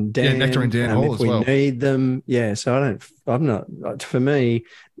Nectar and Dan. Yeah, Nectar and Dan Hall as well. If we need them, so I'm not. For me,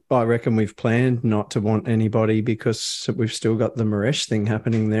 I reckon we've planned not to want anybody because we've still got the Maresh thing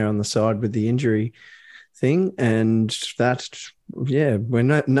happening there on the side with the injury thing, and that,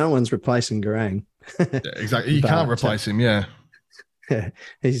 we're no one's replacing Garang. Yeah, exactly. You can't replace him. Yeah,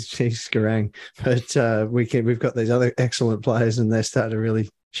 he's Garang, but we've got these other excellent players, and they're starting to really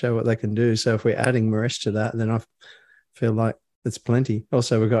show what they can do. So if we're adding Maresh to that, then I feel like it's plenty.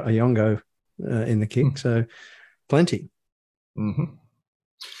 Also, we've got Ayongo in the kick, so plenty. Mm-hmm.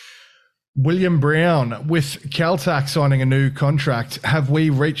 William Brown, with Caltac signing a new contract, have we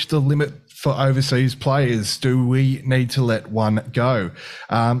reached the limit for overseas players? Do we need to let one go?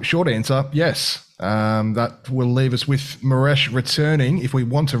 Short answer, yes. That will leave us with Maresh returning. If we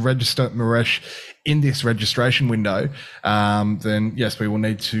want to register Maresh in this registration window, then yes, we will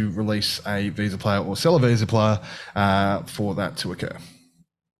need to release a visa player or sell a visa player for that to occur.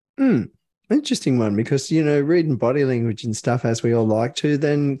 Interesting one, because, reading body language and stuff as we all like to,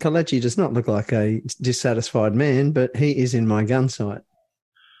 then Kelechi does not look like a dissatisfied man, but he is in my gun sight.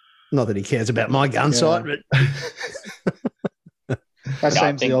 Not that he cares about my gun sight, but that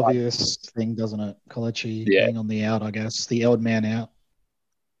seems the obvious thing, doesn't it? Kelechi being on the out, I guess, the old man out.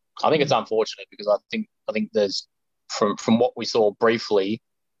 I think it's unfortunate because I think there's from what we saw briefly,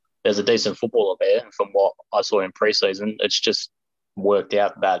 there's a decent footballer there. From what I saw in preseason, it's just worked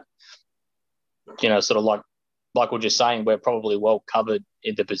out that, sort of like we're just saying, we're probably well covered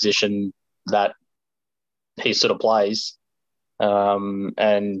in the position that he sort of plays.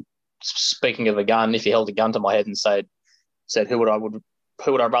 And speaking of a gun, if you held a gun to my head and said who would I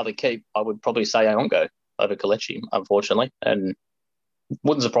rather keep, I would probably say Ayongo over Kelechi, unfortunately. And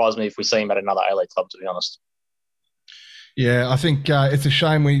wouldn't surprise me if we see him at another A-League club, to be honest. Yeah, I think it's a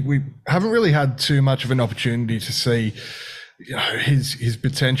shame we haven't really had too much of an opportunity to see his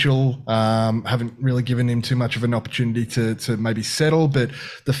potential. Haven't really given him too much of an opportunity to maybe settle, but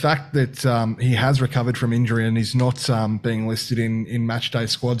the fact that he has recovered from injury and he's not being listed in match day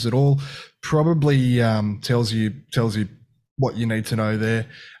squads at all probably tells you what you need to know there.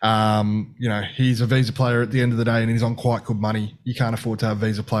 He's a visa player at the end of the day, and he's on quite good money. You can't afford to have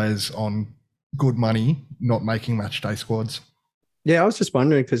visa players on good money not making match day squads. Yeah, I was just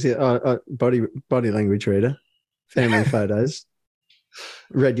wondering because body language reader, family photos,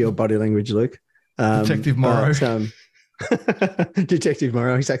 read your body language, Luke. Detective Morrow. Detective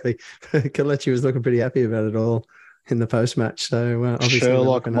Morrow, exactly. Kelechi was looking pretty happy about it all in the post-match. So obviously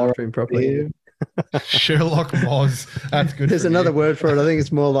Sherlock looking Morrow after him properly. here. Sherlock Moz. That's good. There's from another you. word for it. I think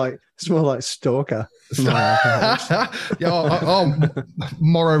it's more like stalker.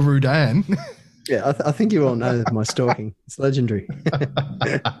 Morrow Rudan. Yeah, I think you all know my stalking. It's legendary. Stalk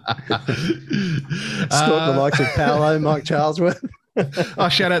the likes of Paolo, Mike Charlesworth.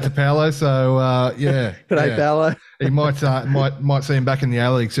 Shout out to Paolo. So yeah, G'day, Paolo. He might see him back in the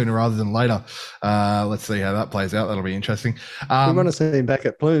A League sooner rather than later. Let's see how that plays out. That'll be interesting. We want to see him back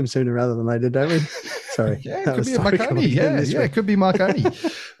at Plume sooner rather than later, don't we? Sorry. Yeah, it could be Marconi. Yeah, it could be Marconi.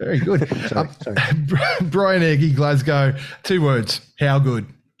 Very good. Sorry. Brian Eggy, Glasgow. 2 words. How good?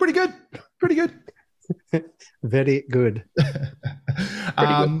 Pretty good. Pretty good. Very good.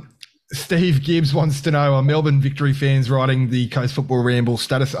 Steve Gibbs wants to know, are Melbourne Victory fans writing the Coast Football Ramble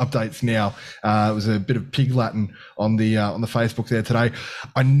status updates now? It was a bit of pig Latin on the Facebook there today.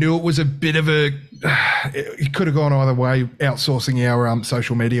 I knew it was a bit of it could have gone either way, outsourcing our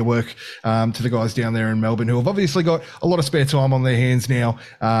social media work to the guys down there in Melbourne, who have obviously got a lot of spare time on their hands now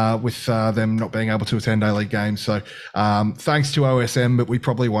with them not being able to attend A-League games. So thanks to OSM, but we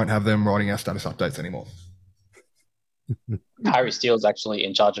probably won't have them writing our status updates anymore. Harry Steele's actually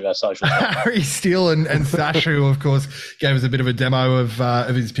in charge of our socials. Harry Steele and Sash, who of course gave us a bit of a demo of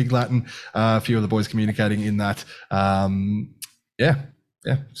his pig Latin. A few of the boys communicating in that.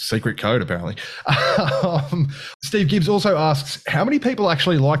 Secret code apparently. Steve Gibbs also asks, how many people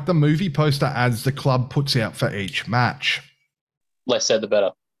actually like the movie poster ads the club puts out for each match? Less said, the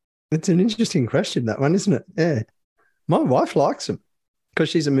better. It's an interesting question, that one, isn't it? Yeah. My wife likes them because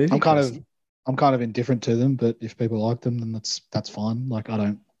she's a movie person. I'm kind of indifferent to them, but if people like them, then that's fine. Like I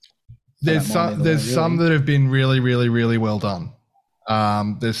don't. There's some that have been really, really, really well done.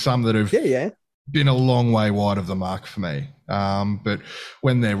 There's some that have been a long way wide of the mark for me. But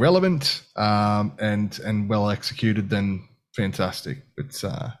when they're relevant and well executed, then fantastic. It's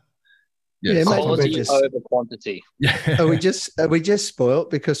quality over quantity. Yeah. Are we just spoilt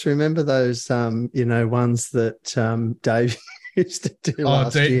because remember those ones that Dave used to do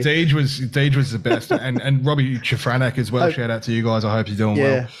last year? Deej was the best, and Robbie Chifranek as well. Shout out to you guys. I hope you're doing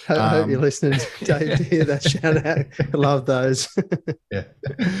well. I hope you're listening, Dave, to hear that shout out. I love those.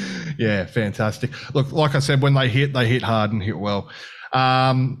 Yeah, fantastic. Look, like I said, when they hit hard and hit well.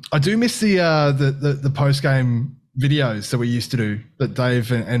 I do miss the post game videos that we used to do that Dave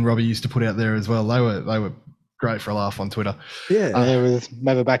and Robbie used to put out there as well. They were great for a laugh on Twitter. With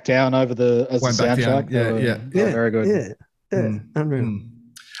Never Back Down over the soundtrack. Yeah, very good. Yeah, unreal.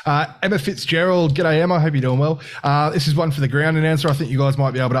 Emma Fitzgerald, g'day Emma, hope you're doing well. This is one for the ground announcer. I think you guys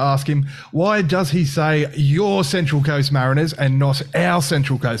might be able to ask him, why does he say your Central Coast Mariners and not our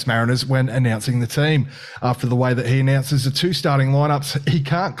Central Coast Mariners when announcing the team? After the way that he announces the 2 starting lineups, he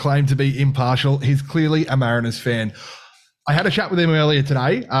can't claim to be impartial. He's clearly a Mariners fan. I had a chat with him earlier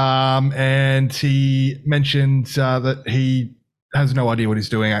today, and he mentioned that he has no idea what he's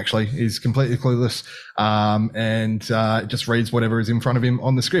doing, actually. He's completely clueless and just reads whatever is in front of him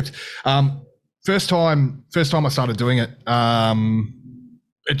on the script. First time I started doing it,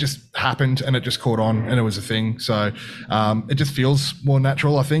 it just happened and it just caught on and it was a thing. So it just feels more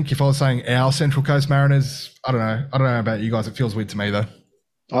natural, I think. If I was saying our Central Coast Mariners, I don't know about you guys. It feels weird to me, though.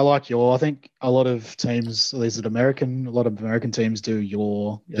 I think a lot of teams, at least a lot of American teams do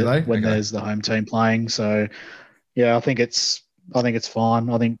they? When there's the home team playing. So, yeah, I think it's fine.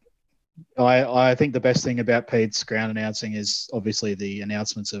 I think the best thing about Pete's ground announcing is obviously the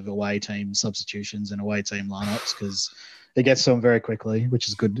announcements of away team substitutions and away team lineups, because it gets to them very quickly, which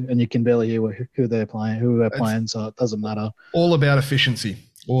is good, and you can barely hear who they're playing, so it doesn't matter. All about efficiency.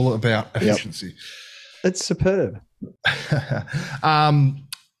 It's superb.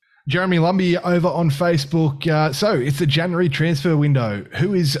 Jeremy Lumby over on Facebook. So it's the January transfer window.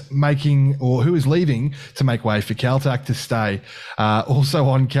 Who is leaving to make way for Caltac to stay? Also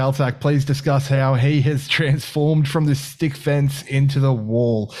on Caltac, please discuss how he has transformed from the stick fence into the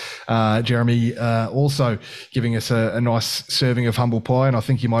wall. Jeremy also giving us a nice serving of humble pie, and I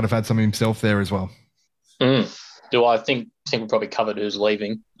think he might have had some himself there as well. Do I think we probably covered who's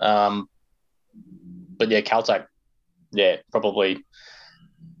leaving. But yeah, Caltac, probably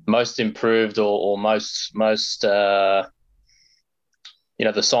most improved or most the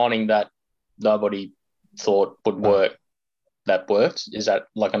signing that nobody thought would work that worked. Is that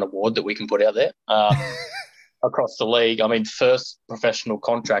like an award that we can put out there across the league? I mean, first professional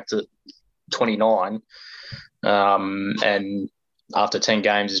contract at 29, and after 10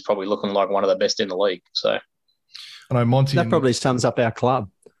 games is probably looking like one of the best in the league. So I know Monty. That probably sums up our club.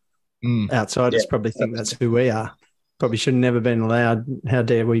 Outsiders probably think that's who we are. Probably should have never been allowed. How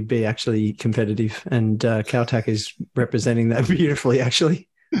dare we be actually competitive? And Caltac is representing that beautifully, actually.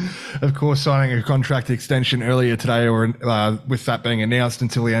 Of course, signing a contract extension earlier today, or with that being announced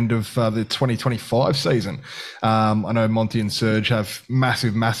until the end of the 2025 season. I know Monty and Serge have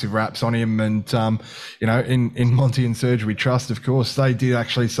massive raps on him, and in Monty and Serge we trust. Of course, they did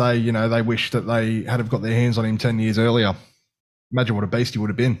actually say they wish that they had have got their hands on him 10 years earlier. Imagine what a beast he would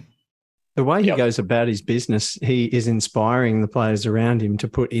have been. The way he goes about his business, he is inspiring the players around him to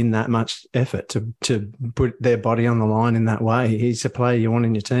put in that much effort, to put their body on the line in that way. He's a player you want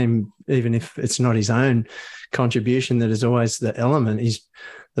in your team, even if it's not his own contribution that is always the element.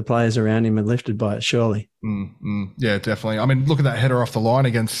 The players around him are lifted by it, surely. Yeah, definitely. I mean, look at that header off the line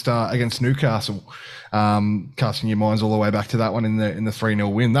against Newcastle. Casting your minds all the way back to that one in the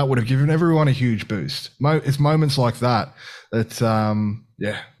 3-0 win. That would have given everyone a huge boost. It's moments like that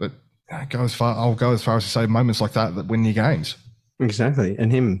I'll go as far as to say moments like that win your games. Exactly. And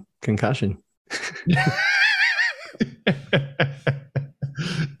him, concussion.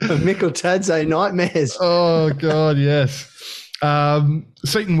 Mikkel Tadze nightmares. Oh, God, yes.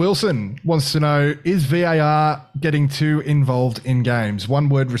 Seaton Wilson wants to know, is VAR getting too involved in games? One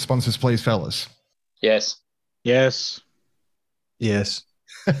word responses, please, fellas. Yes.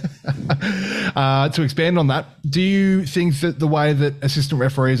 To expand on that, do you think that the way that assistant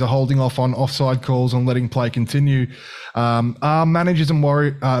referees are holding off on offside calls and letting play continue, are managers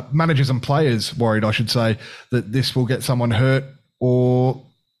and players worried, I should say, that this will get someone hurt, or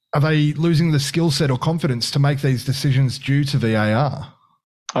are they losing the skill set or confidence to make these decisions due to VAR?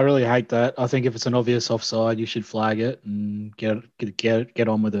 I really hate that. I think if it's an obvious offside, you should flag it and get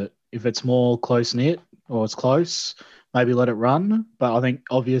on with it. If it's more close-knit or it's close, maybe let it run, but I think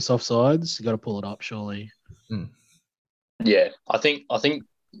obvious offsides, you got to pull it up, surely. Yeah, I think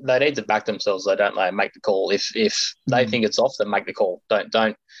they need to back themselves. They don't make the call. If they think it's off, then make the call. Don't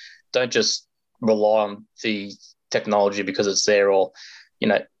just rely on the technology because it's there. Or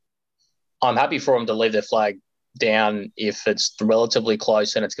I'm happy for them to leave their flag down if it's relatively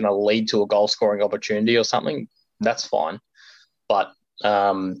close and it's going to lead to a goal scoring opportunity or something. That's fine, but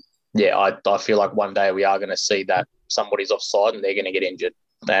I feel like one day we are going to see that somebody's offside and they're going to get injured,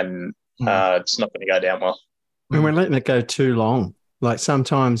 and it's not going to go down well. And we're letting it go too long. Like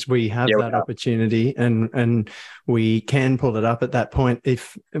sometimes we have that opportunity and we can pull it up at that point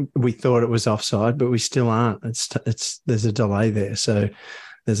if we thought it was offside, but we still aren't. There's a delay there. So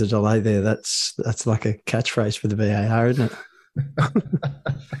there's a delay there. That's like a catchphrase for the VAR, isn't it?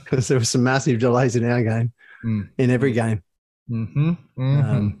 Because there were some massive delays in our game, in every game. We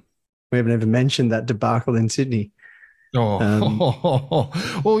haven't even mentioned that debacle in Sydney.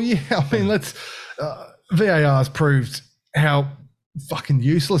 Well, yeah. I mean, VAR has proved how fucking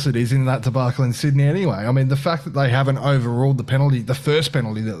useless it is in that debacle in Sydney. Anyway, I mean, the fact that they haven't overruled the first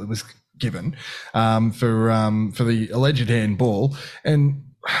penalty that was given for the alleged handball, and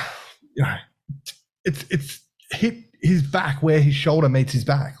it's hit his back where his shoulder meets his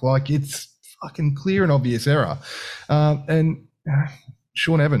back. Like, it's fucking clear and obvious error, and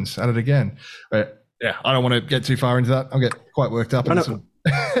Sean Evans at it again. But yeah, I don't want to get too far into that. I'll get quite worked up. One of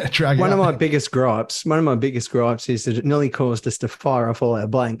my biggest gripes is that it nearly caused us to fire off all our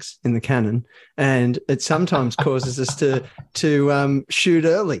blanks in the cannon, and it sometimes causes us to shoot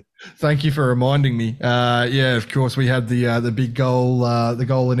early. Thank you for reminding me. Yeah, of course, we had the big goal, the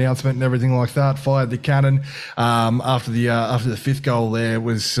goal announcement and everything like that. Fired the cannon after the fifth goal. There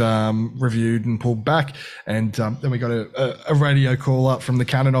was reviewed and pulled back, and then we got a radio call up from the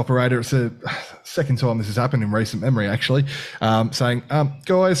cannon operator. It's the second time this has happened in recent memory, actually, saying,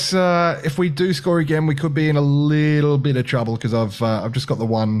 "Guys, if we do score again, we could be in a little bit of trouble because I've just got the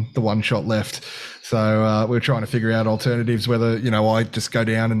one shot left." So we're trying to figure out alternatives, whether, I just go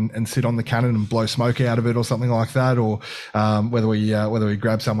down and sit on the cannon and blow smoke out of it or something like that, or whether we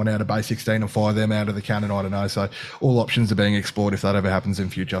grab someone out of base 16 and fire them out of the cannon. I don't know. So all options are being explored if that ever happens in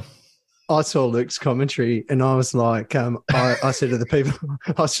future. I saw Luke's commentary and I was like, I said to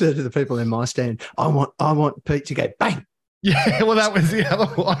the people in my stand, I want Pete to go bang. Yeah, well, that was the other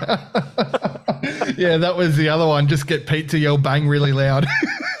one. Yeah, that was the other one. Just get Pete to yell bang really loud.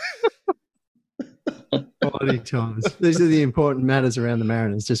 Quality times. These are the important matters around the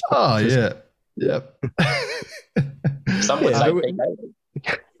Mariners. Yeah. Some would say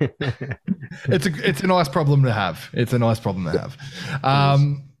it's a nice problem to have.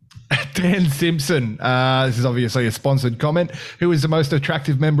 Dan Simpson. This is obviously a sponsored comment. Who is the most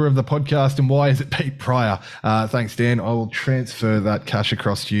attractive member of the podcast and why is it Pete Pryor? Thanks, Dan. I will transfer that cash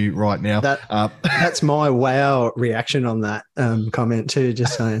across to you right now. That's my wow reaction on that comment too,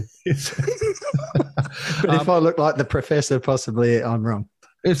 just saying. But if I look like the professor, possibly I'm wrong.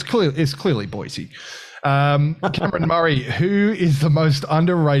 It's clearly Boise. Cameron Murray, who is the most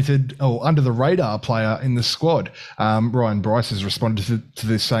underrated or under the radar player in the squad? Ryan Bryce has responded to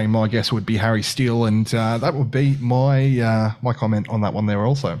this saying my guess would be Harry Steele, and that would be my comment on that one there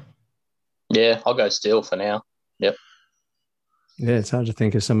also. Yeah, I'll go Steele for now. Yep. Yeah, it's hard to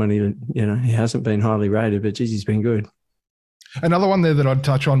think of somebody who, he hasn't been highly rated, but geez, he's been good. Another one there that I'd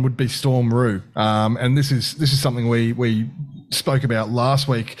touch on would be Storm Roux, and this is something we spoke about last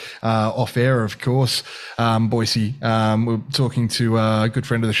week off air, of course. Boise, we're talking to a good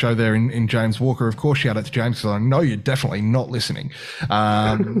friend of the show there in James Walker. Of course, shout out to James because I know you're definitely not listening.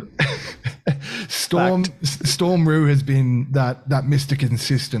 Storm Roux has been that Mr.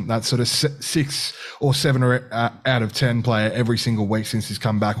 Consistent, that sort of 6 or 7 out of 10 player every single week since he's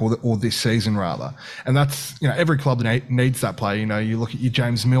come back, or this season rather. And that's every club needs that player. You look at your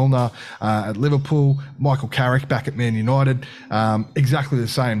James Milner at Liverpool, Michael Carrick back at Man United, exactly the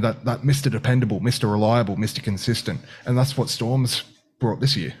same. That Mr. Dependable, Mr. Reliable, Mr. Consistent, and that's what Storm's brought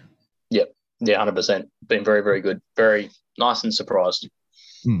this year. Yep, yeah, 100%. Been very, very good. Very nice and surprised.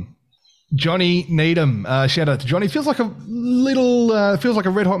 Johnny Needham, shout out to Johnny. Feels like a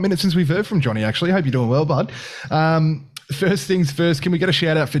red hot minute since we've heard from Johnny. Actually, hope you're doing well, bud. First things first, can we get a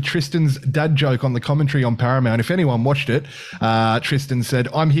shout out for Tristan's dad joke on the commentary on Paramount? If anyone watched it, Tristan said,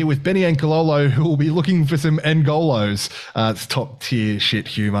 "I'm here with Benny Ancololo, who will be looking for some N'Golos." It's top tier shit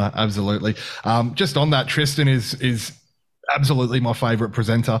humor, absolutely. Just on that, Tristan is absolutely my favourite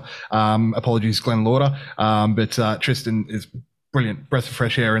presenter. Apologies, Glenn Lauder, but Tristan is brilliant, breath of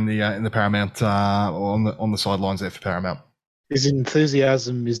fresh air in the Paramount on the sidelines there for Paramount. His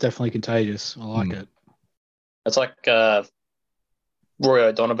enthusiasm is definitely contagious. I like it. It's like Roy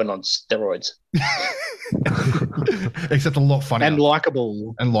O'Donovan on steroids. Except a lot funnier. And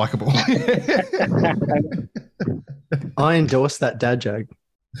likeable. I endorse that dad joke.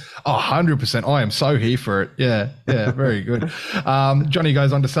 100%. I am so here for it. Yeah, very good. Johnny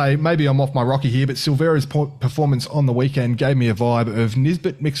goes on to say, maybe I'm off my rocker here, but Silvera's performance on the weekend gave me a vibe of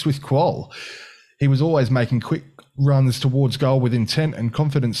Nisbet mixed with Quoll. He was always making quick runs towards goal with intent and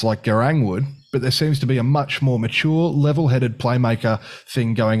confidence like Garang would, but there seems to be a much more mature, level-headed playmaker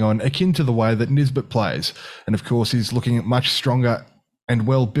thing going on, akin to the way that Nisbet plays. And of course, he's looking at much stronger and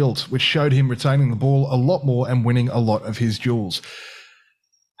well-built, which showed him retaining the ball a lot more and winning a lot of his duels.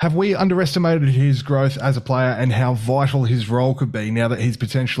 Have we underestimated his growth as a player and how vital his role could be now that he's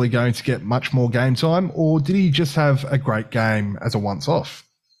potentially going to get much more game time, or did he just have a great game as a once-off?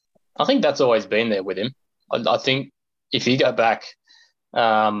 I think that's always been there with him. I think if you go back,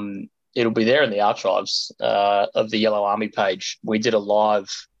 it'll be there in the archives of the Yellow Army page. We did a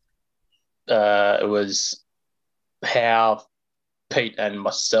live, it was how Pete and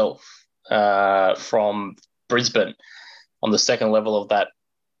myself from Brisbane on the second level of that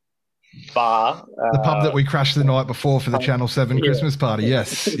bar. The pub that we crashed the night before for the Channel 7 Christmas party.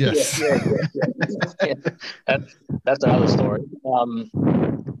 Yes. Yeah. That's another story.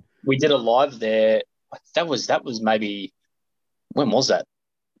 We did a live there. That was maybe, when was that?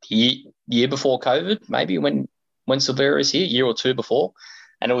 Year before COVID, maybe when Silvera is here, year or two before.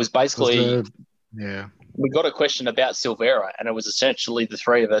 And it was basically, we got a question about Silvera, and it was essentially the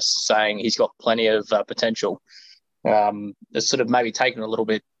three of us saying he's got plenty of potential. It's sort of maybe taken a little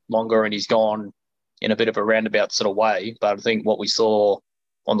bit longer and he's gone in a bit of a roundabout sort of way. But I think what we saw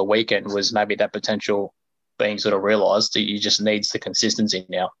on the weekend was maybe that potential being sort of realised. He just needs the consistency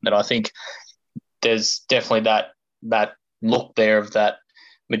now. And I think there's definitely that look there of that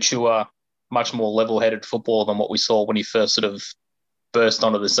mature, much more level-headed football than what we saw when he first sort of burst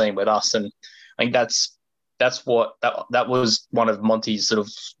onto the scene with us. And I think that was one of Monty's sort of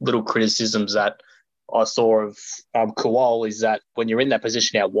little criticisms that I saw of Quoll, is that when you're in that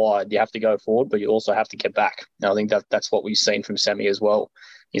position out wide, you have to go forward, but you also have to get back. And I think that's what we've seen from Sammy as well,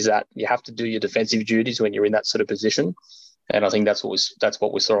 is that you have to do your defensive duties when you're in that sort of position. And I think that's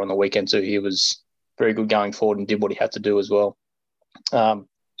what we saw on the weekend too. He was very good going forward and did what he had to do as well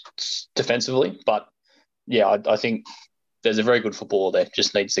defensively. But yeah, I think there's a very good footballer there.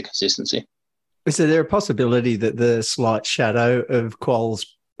 Just needs the consistency. Is there a possibility that the slight shadow of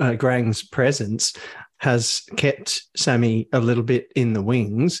Grang's presence has kept Sammy a little bit in the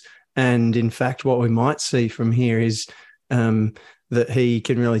wings? And in fact, what we might see from here is that he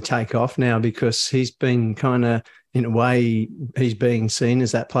can really take off now, because he's been kind of in a way, he's being seen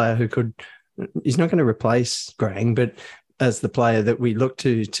as that player who could. He's not going to replace Grang, but as the player that we look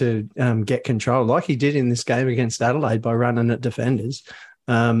to get control, like he did in this game against Adelaide by running at defenders.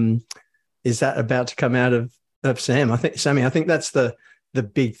 Is that about to come out of Sam? I think, Sammy, I think that's the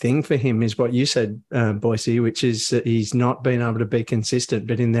big thing for him is what you said, Boise, which is that he's not been able to be consistent,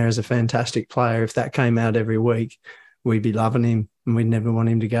 but in there as a fantastic player. If that came out every week, we'd be loving him and we'd never want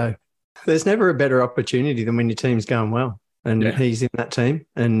him to go. There's never a better opportunity than when your team's going well. And he's in that team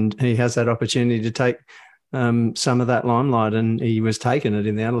and he has that opportunity to take some of that limelight, and he was taking it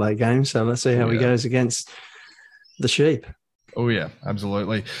in the Adelaide game. So let's see how he goes against the Sheep. Oh, yeah,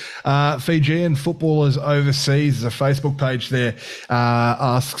 absolutely. Fijian footballers overseas, there's a Facebook page there,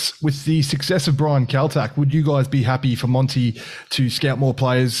 asks, with the success of Brian Kaltak, would you guys be happy for Monty to scout more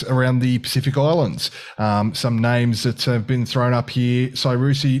players around the Pacific Islands? Some names that have been thrown up here,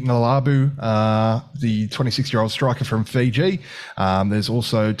 Sairusi Nalabu, the 26-year-old striker from Fiji. There's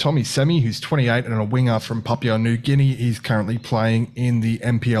also Tommy Semi, who's 28 and a winger from Papua New Guinea. He's currently playing in the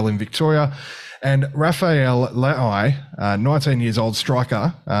NPL in Victoria. And Raphael Le'ai, 19 years old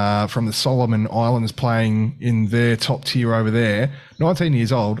striker from the Solomon Islands, playing in their top tier over there, 19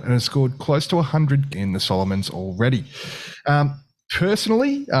 years old, and has scored close to 100 in the Solomons already.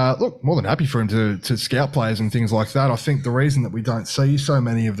 Personally, look, more than happy for him to scout players and things like that. I think the reason that we don't see so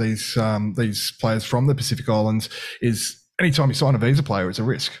many of these players from the Pacific Islands is anytime you sign a visa player, it's a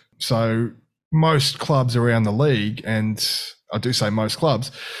risk. So most clubs around the league, and I do say most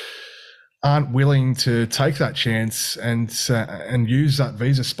clubs, aren't willing to take that chance and use that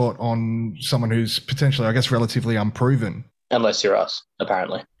visa spot on someone who's potentially, I guess, relatively unproven. Unless you're us,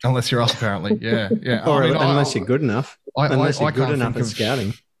 apparently. Yeah. Or unless you're good enough. Unless you're good enough at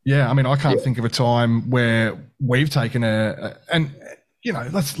scouting. Yeah, I mean, I can't think of a time where we've taken and you know,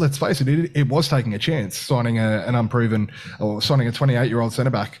 let's face it, it was taking a chance signing an unproven or signing a 28-year-old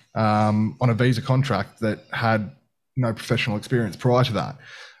centre back on a visa contract that had no professional experience prior to that.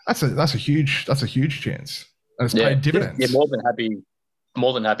 That's a huge chance. And it's paid dividends. Yeah, more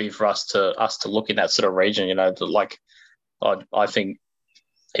than happy for us to look in that sort of region. You know, like I think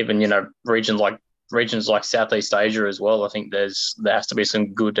even, you know, regions like Southeast Asia as well. I think there has to be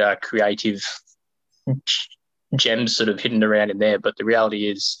some good creative gems sort of hidden around in there. But the reality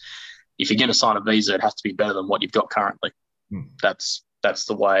is, if you're going to sign a visa, it has to be better than what you've got currently. That's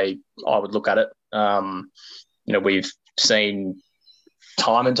the way I would look at it. You know, we've seen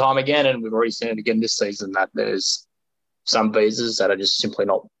time and time again, and we've already seen it again this season, that there's some visas that are just simply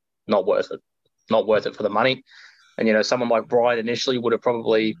not worth it. Not worth it for the money. And, you know, someone like Brian initially would have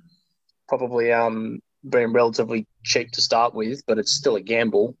probably been relatively cheap to start with, but it's still a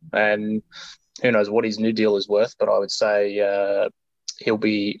gamble. And who knows what his new deal is worth. But I would say he'll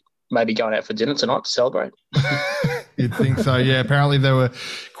be maybe going out for dinner tonight to celebrate. You'd think so, yeah. Apparently there were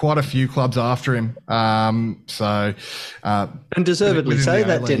quite a few clubs after him. And deservedly so,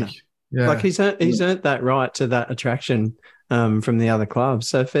 that dinner. Yeah. Like he's earned that right to that attraction from the other clubs.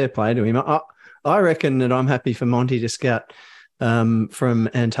 So fair play to him. I reckon that I'm happy for Monty to scout from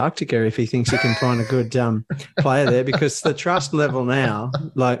Antarctica if he thinks he can find a good player there, because the trust level now,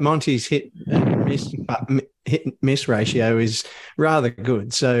 like Monty's hit and miss ratio is rather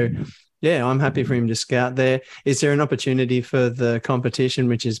good. So yeah, I'm happy for him to scout there. Is there an opportunity for the competition,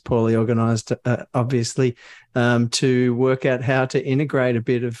 which is poorly organised, obviously, to work out how to integrate a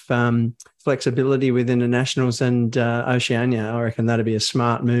bit of flexibility with internationals and Oceania? I reckon that'd be a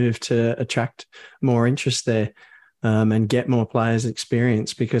smart move to attract more interest there and get more players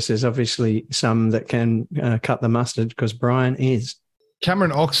experience, because there's obviously some that can cut the mustard, because Brian is.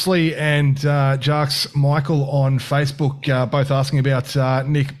 Cameron Oxley and Jarks Michael on Facebook, both asking about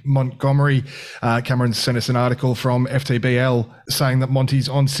Nick Montgomery. Cameron sent us an article from FTBL saying that Monty's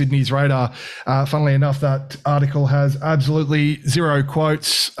on Sydney's radar. Funnily enough, that article has absolutely zero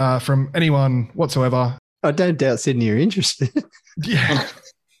quotes from anyone whatsoever. I don't doubt Sydney are interested. Yeah.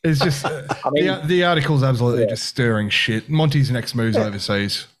 It's just the article's absolutely just stirring shit. Monty's next move's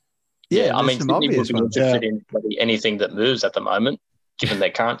overseas. Yeah, I mean, Sydney would be interested in anything that moves at the moment, given their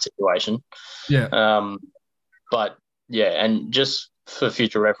current situation. Yeah. But yeah, and just for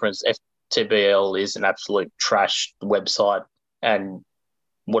future reference, FTBL is an absolute trash website, and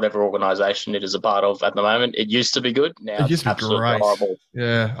whatever organisation it is a part of at the moment, it used to be good. Now it's absolutely horrible.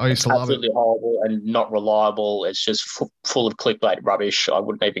 Yeah, I used to love it. Absolutely horrible and not reliable. It's just full of clickbait rubbish. I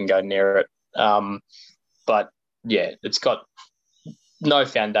wouldn't even go near it. But yeah, it's got no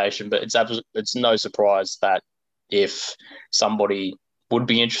foundation. But it's no surprise that if somebody would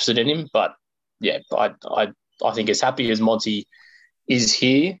be interested in him. But yeah, I think as happy as Monty is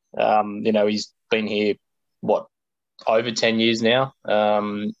here, you know, he's been here over 10 years now.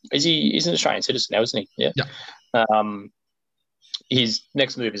 He's an Australian citizen now, isn't he? Yeah. His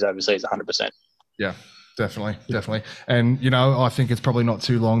next move is overseas 100%. Yeah. Definitely. And, I think it's probably not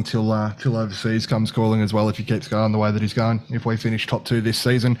too long till overseas comes calling as well if he keeps going the way that he's going. If we finish top 2 this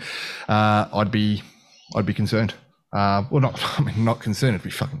season, I'd be concerned. Not concerned. It'd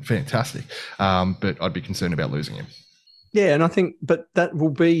be fucking fantastic. But I'd be concerned about losing him. Yeah, and I think, but that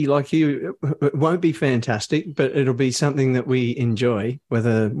will be like you, it won't be fantastic, but it'll be something that we enjoy,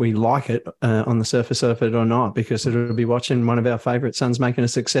 whether we like it on the surface of it or not, because it'll be watching one of our favourite sons making a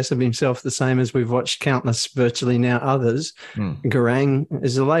success of himself, the same as we've watched countless, virtually now others. Garang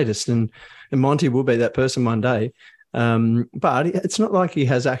is the latest, and Monty will be that person one day. But it's not like he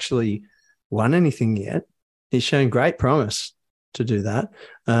has actually won anything yet. He's shown great promise to do that.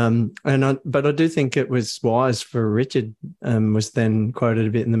 But I do think it was wise for Richard, was then quoted a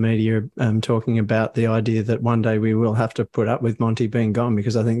bit in the media talking about the idea that one day we will have to put up with Monty being gone,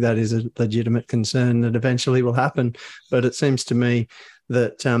 because I think that is a legitimate concern that eventually will happen. But it seems to me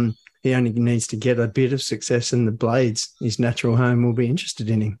that he only needs to get a bit of success in the Blades. His natural home will be interested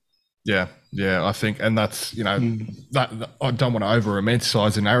in him. Yeah, I think, and that's, that I don't want to over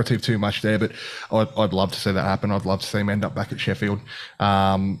romanticize the narrative too much there, but I'd love to see that happen. I'd love to see him end up back at Sheffield.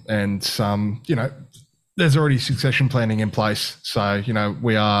 And there's already succession planning in place. So,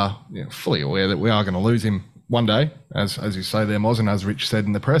 we are fully aware that we are going to lose him one day, as you say there, Moz, and as Rich said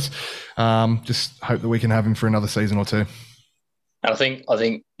in the press. Just hope that we can have him for another season or two. I think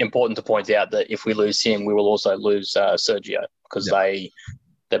important to point out that if we lose him, we will also lose Sergio, because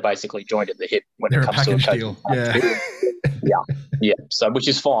they're basically joined at the hip when it comes to a coaching deal. Yeah. So, which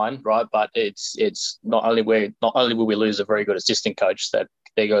is fine, right? But it's not only will we lose a very good assistant coach, that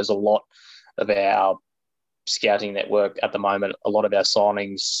there goes a lot of our scouting network at the moment. A lot of our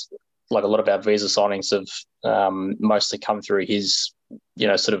signings, like a lot of our visa signings, have mostly come through his,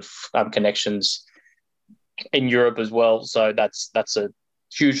 connections in Europe as well. So that's a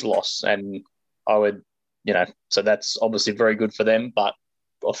huge loss, and I would, so that's obviously very good for them, but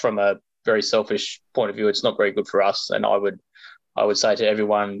from a very selfish point of view, it's not very good for us. And I would say to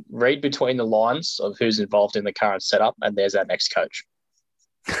everyone, read between the lines of who's involved in the current setup, and there's our next coach.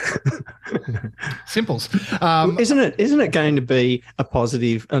 Simples. Isn't it going to be a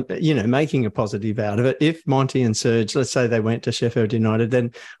positive, making a positive out of it? If Monty and Serge, let's say they went to Sheffield United,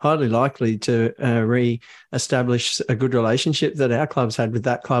 then highly likely to re-establish a good relationship that our club's had with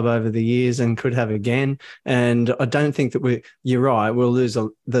that club over the years and could have again. And I don't think that you're right, we'll lose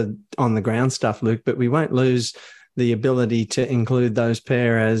the on the ground stuff, Luke, but we won't lose the ability to include those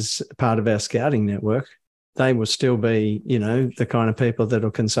pair as part of our scouting network. They will still be, the kind of people that will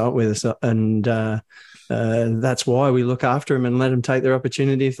consult with us. And that's why we look after them and let them take their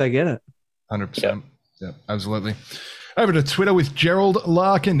opportunity if they get it. 100%. Yeah, absolutely. Over to Twitter with Gerald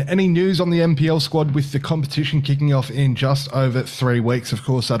Larkin. Any news on the NPL squad with the competition kicking off in just over 3 weeks? Of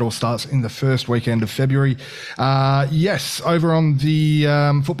course, that all starts in the first weekend of February. Yes, over on the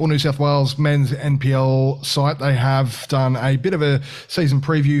Football New South Wales men's NPL site, they have done a bit of a season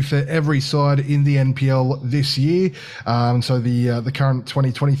preview for every side in the NPL this year. So the current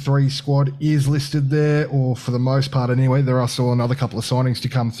 2023 squad is listed there, or for the most part anyway. There are still another couple of signings to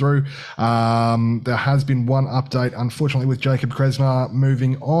come through. There has been one update, unfortunately, with Jacob Kresnar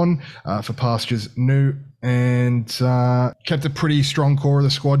moving on for pastures new, and kept a pretty strong core of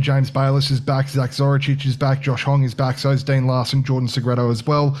the squad. James Bayliss is back, Zach Zoricic is back, Josh Hong is back, so is Dean Larson, Jordan Segreto as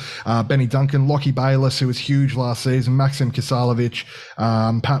well, Benny Duncan, Lockie Bayliss, who was huge last season, Maxim Kasalovic,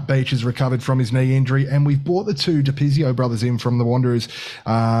 Pat Beach has recovered from his knee injury, and we've brought the two DePizio brothers in from the Wanderers.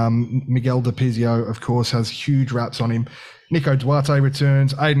 Miguel DePizio, of course, has huge raps on him. Nico Duarte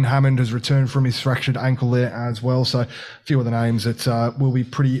returns. Aidan Hammond has returned from his fractured ankle there as well. So a few of the names that will be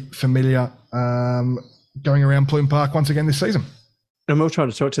pretty familiar going around Plume Park once again this season. And we'll try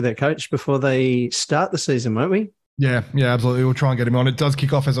to talk to their coach before they start the season, won't we? Yeah, absolutely. We'll try and get him on. It does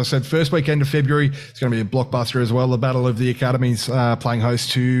kick off, as I said, first weekend of February. It's going to be a blockbuster as well. The Battle of the Academies playing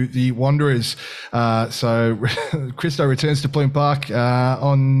host to the Wanderers. So Christo returns to Plume Park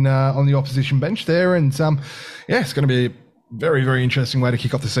on the opposition bench there. And it's going to be very, very interesting way to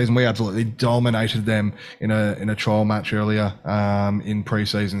kick off the season. We absolutely dominated them in a trial match earlier in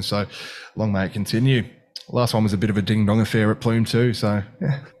pre-season. So long may it continue. Last one was a bit of a ding-dong affair at Plume too. So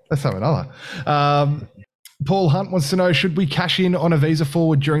let's have another. Paul Hunt wants to know, should we cash in on a visa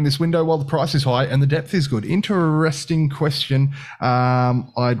forward during this window while the price is high and the depth is good? Interesting question.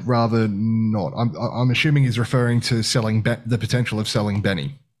 I'd rather not. I'm assuming he's referring to selling the potential of selling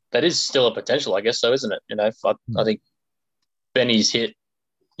Benny. That is still a potential, I guess so, isn't it? I think Benny's hit,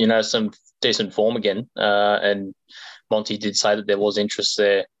 some decent form again. And Monty did say that there was interest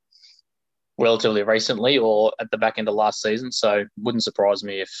there relatively recently or at the back end of last season. So wouldn't surprise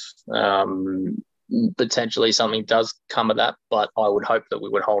me if potentially something does come of that. But I would hope that we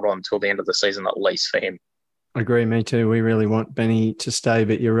would hold on till the end of the season at least for him. I agree, me too. We really want Benny to stay,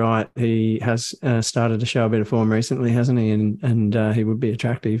 but you're right. He has started to show a bit of form recently, hasn't he? And he would be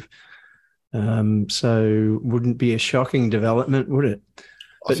attractive. So wouldn't be a shocking development, would it?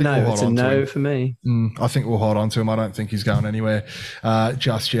 But no, it's a no for me. I think we'll hold on to him. I don't think he's going anywhere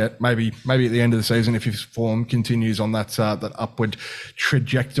just yet. Maybe at the end of the season if his form continues on that upward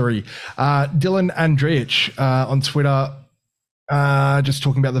trajectory. Dylan Andriich on Twitter, just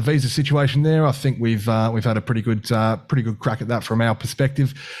talking about the visa situation there. I think we've had a pretty good crack at that from our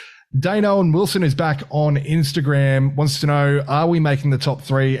perspective. Dane Owen Wilson is back on Instagram, wants to know, are we making the top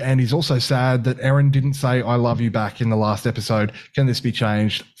 3? And he's also sad that Aaron didn't say I love you back in the last episode. Can this be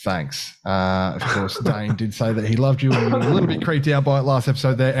changed? Thanks. Of course, Dane did say that he loved you and you were a little bit creeped out by it last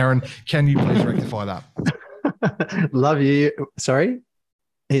episode there. Aaron, can you please rectify that? Love you. Sorry?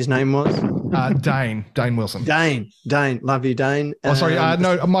 His name was? Dane Wilson. Dane. Love you, Dane. Oh, sorry.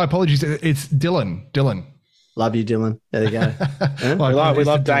 No, my apologies. It's Dylan. Love you, Dylan. There you go. Yeah? we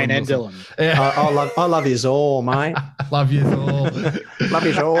love Dane and Dylan. Yeah. I love you all, mate. Love you all. Love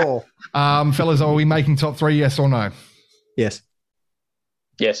you all. Fellas, are we making top 3? Yes or no? Yes.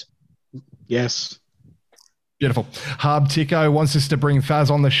 Yes. Beautiful. Harb Tico wants us to bring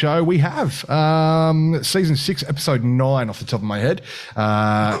Faz on the show. We have season 6, episode 9 off the top of my head.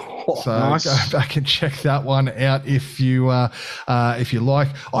 Nice. Go back and check that one out if you like.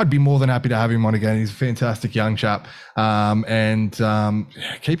 I'd be more than happy to have him on again. He's a fantastic young chap. And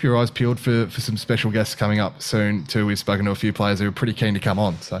keep your eyes peeled for some special guests coming up soon too. We've spoken to a few players who are pretty keen to come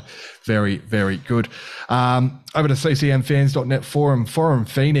on. So very, very good. Over to ccmfans.net forum. Forum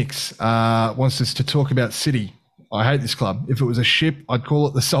Phoenix wants us to talk about City. I hate this club. If it was a ship, I'd call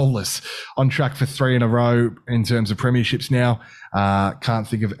it the Soulless. On track for 3 in a row in terms of premierships now. Can't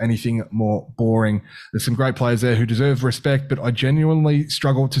think of anything more boring. There's some great players there who deserve respect, but I genuinely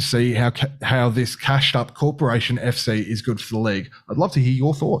struggle to see how this cashed up Corporation FC is good for the league. I'd love to hear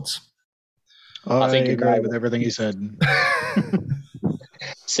your thoughts. I think I agree with everything you said.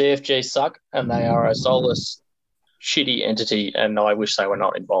 CFG suck, and they are a soulless, shitty entity, and I wish they were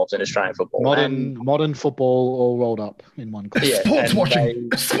not involved in Australian football. Modern football all rolled up in one club. Yeah,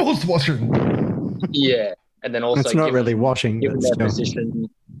 Sports watching. Yeah, and then also it's not really washing.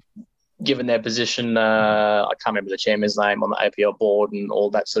 Given their position, I can't remember the chairman's name on the APL board and all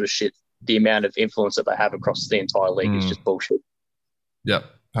that sort of shit. The amount of influence that they have across the entire league is just bullshit. Yep,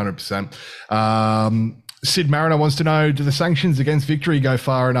 100%. Sid Mariner wants to know, do the sanctions against Victory go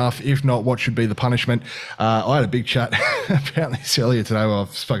far enough? If not, what should be the punishment? I had a big chat about this earlier today. Well,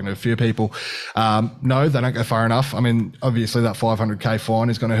 I've spoken to a few people. No, they don't go far enough. I mean, obviously that $500K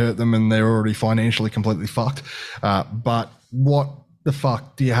fine is going to hurt them and they're already financially completely fucked. But what the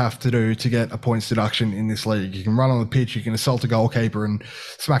fuck do you have to do to get a points deduction in this league? You can run on the pitch, you can assault a goalkeeper and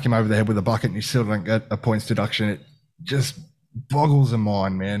smack him over the head with a bucket and you still don't get a points deduction. It just boggles the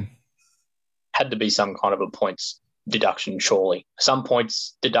mind, man. Had to be some kind of a points deduction, surely. Some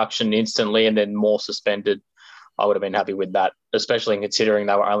points deduction instantly and then more suspended. I would have been happy with that, especially considering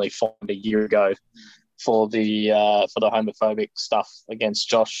they were only fined a year ago for the homophobic stuff against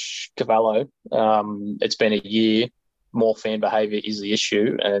Josh Cavallo. It's been a year. More fan behaviour is the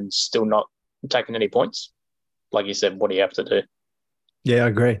issue and still not taking any points. Like you said, what do you have to do? Yeah, I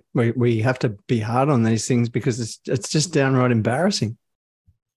agree. We have to be hard on these things because it's just downright embarrassing.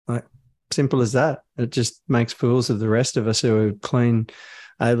 Like, simple as that. It just makes fools of the rest of us who are clean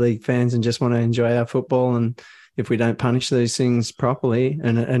A-League fans and just want to enjoy our football. And if we don't punish these things properly,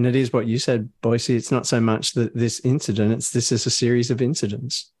 and it is what you said, Boise, it's not so much that this incident, this is a series of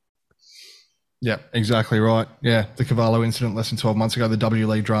incidents. Yeah, exactly right. Yeah, the Cavallo incident less than 12 months ago, the W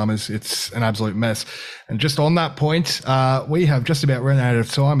League dramas, it's an absolute mess. And just on that point, we have just about run out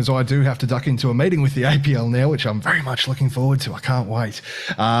of time as I do have to duck into a meeting with the APL now, which I'm very much looking forward to. I can't wait.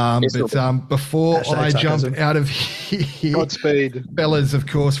 Before I jump out of here, Godspeed. Fellas, of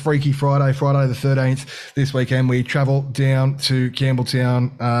course, Freaky Friday the 13th. This weekend we travel down to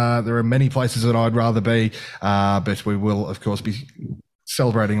Campbelltown. There are many places that I'd rather be, but we will, of course, be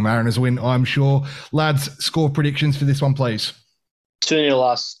celebrating a Mariners win, I'm sure. Lads, score predictions for this one, please. 2-0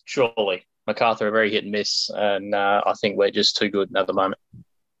 us, surely. MacArthur are very hit and miss, and I think we're just too good at the moment.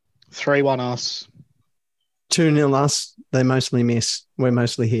 3-1 us. 2-0 us. They mostly miss. We're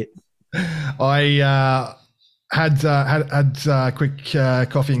mostly hit. I had a quick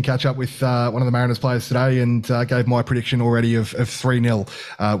coffee and catch up with one of the Mariners players today, and gave my prediction already of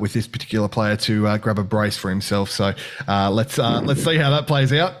 3-0 with this particular player to grab a brace for himself. So let's see how that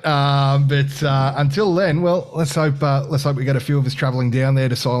plays out. But until then, well, let's hope we get a few of us travelling down there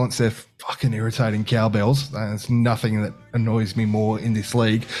to silence their fucking irritating cowbells. There's nothing that annoys me more in this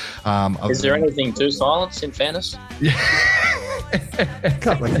league. Is there anything to silence, in fairness?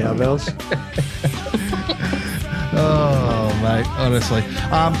 Couple of cowbells. Oh, mate, honestly.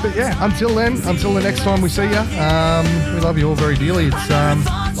 But yeah, until the next time we see you, we love you all very dearly. It's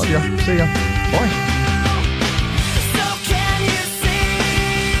love you. See ya. Bye.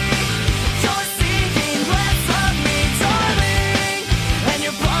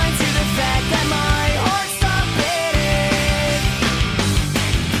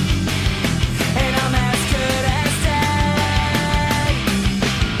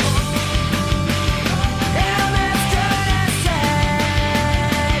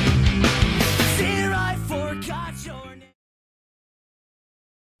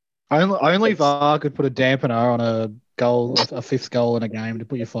 Only VAR could put a dampener on a goal, a fifth goal in a game to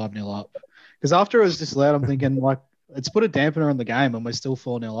put you 5-0 up. Because after it was disallowed, I'm thinking, like, it's put a dampener on the game and we're still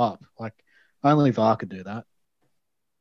 4-0 up. Like, only VAR could do that.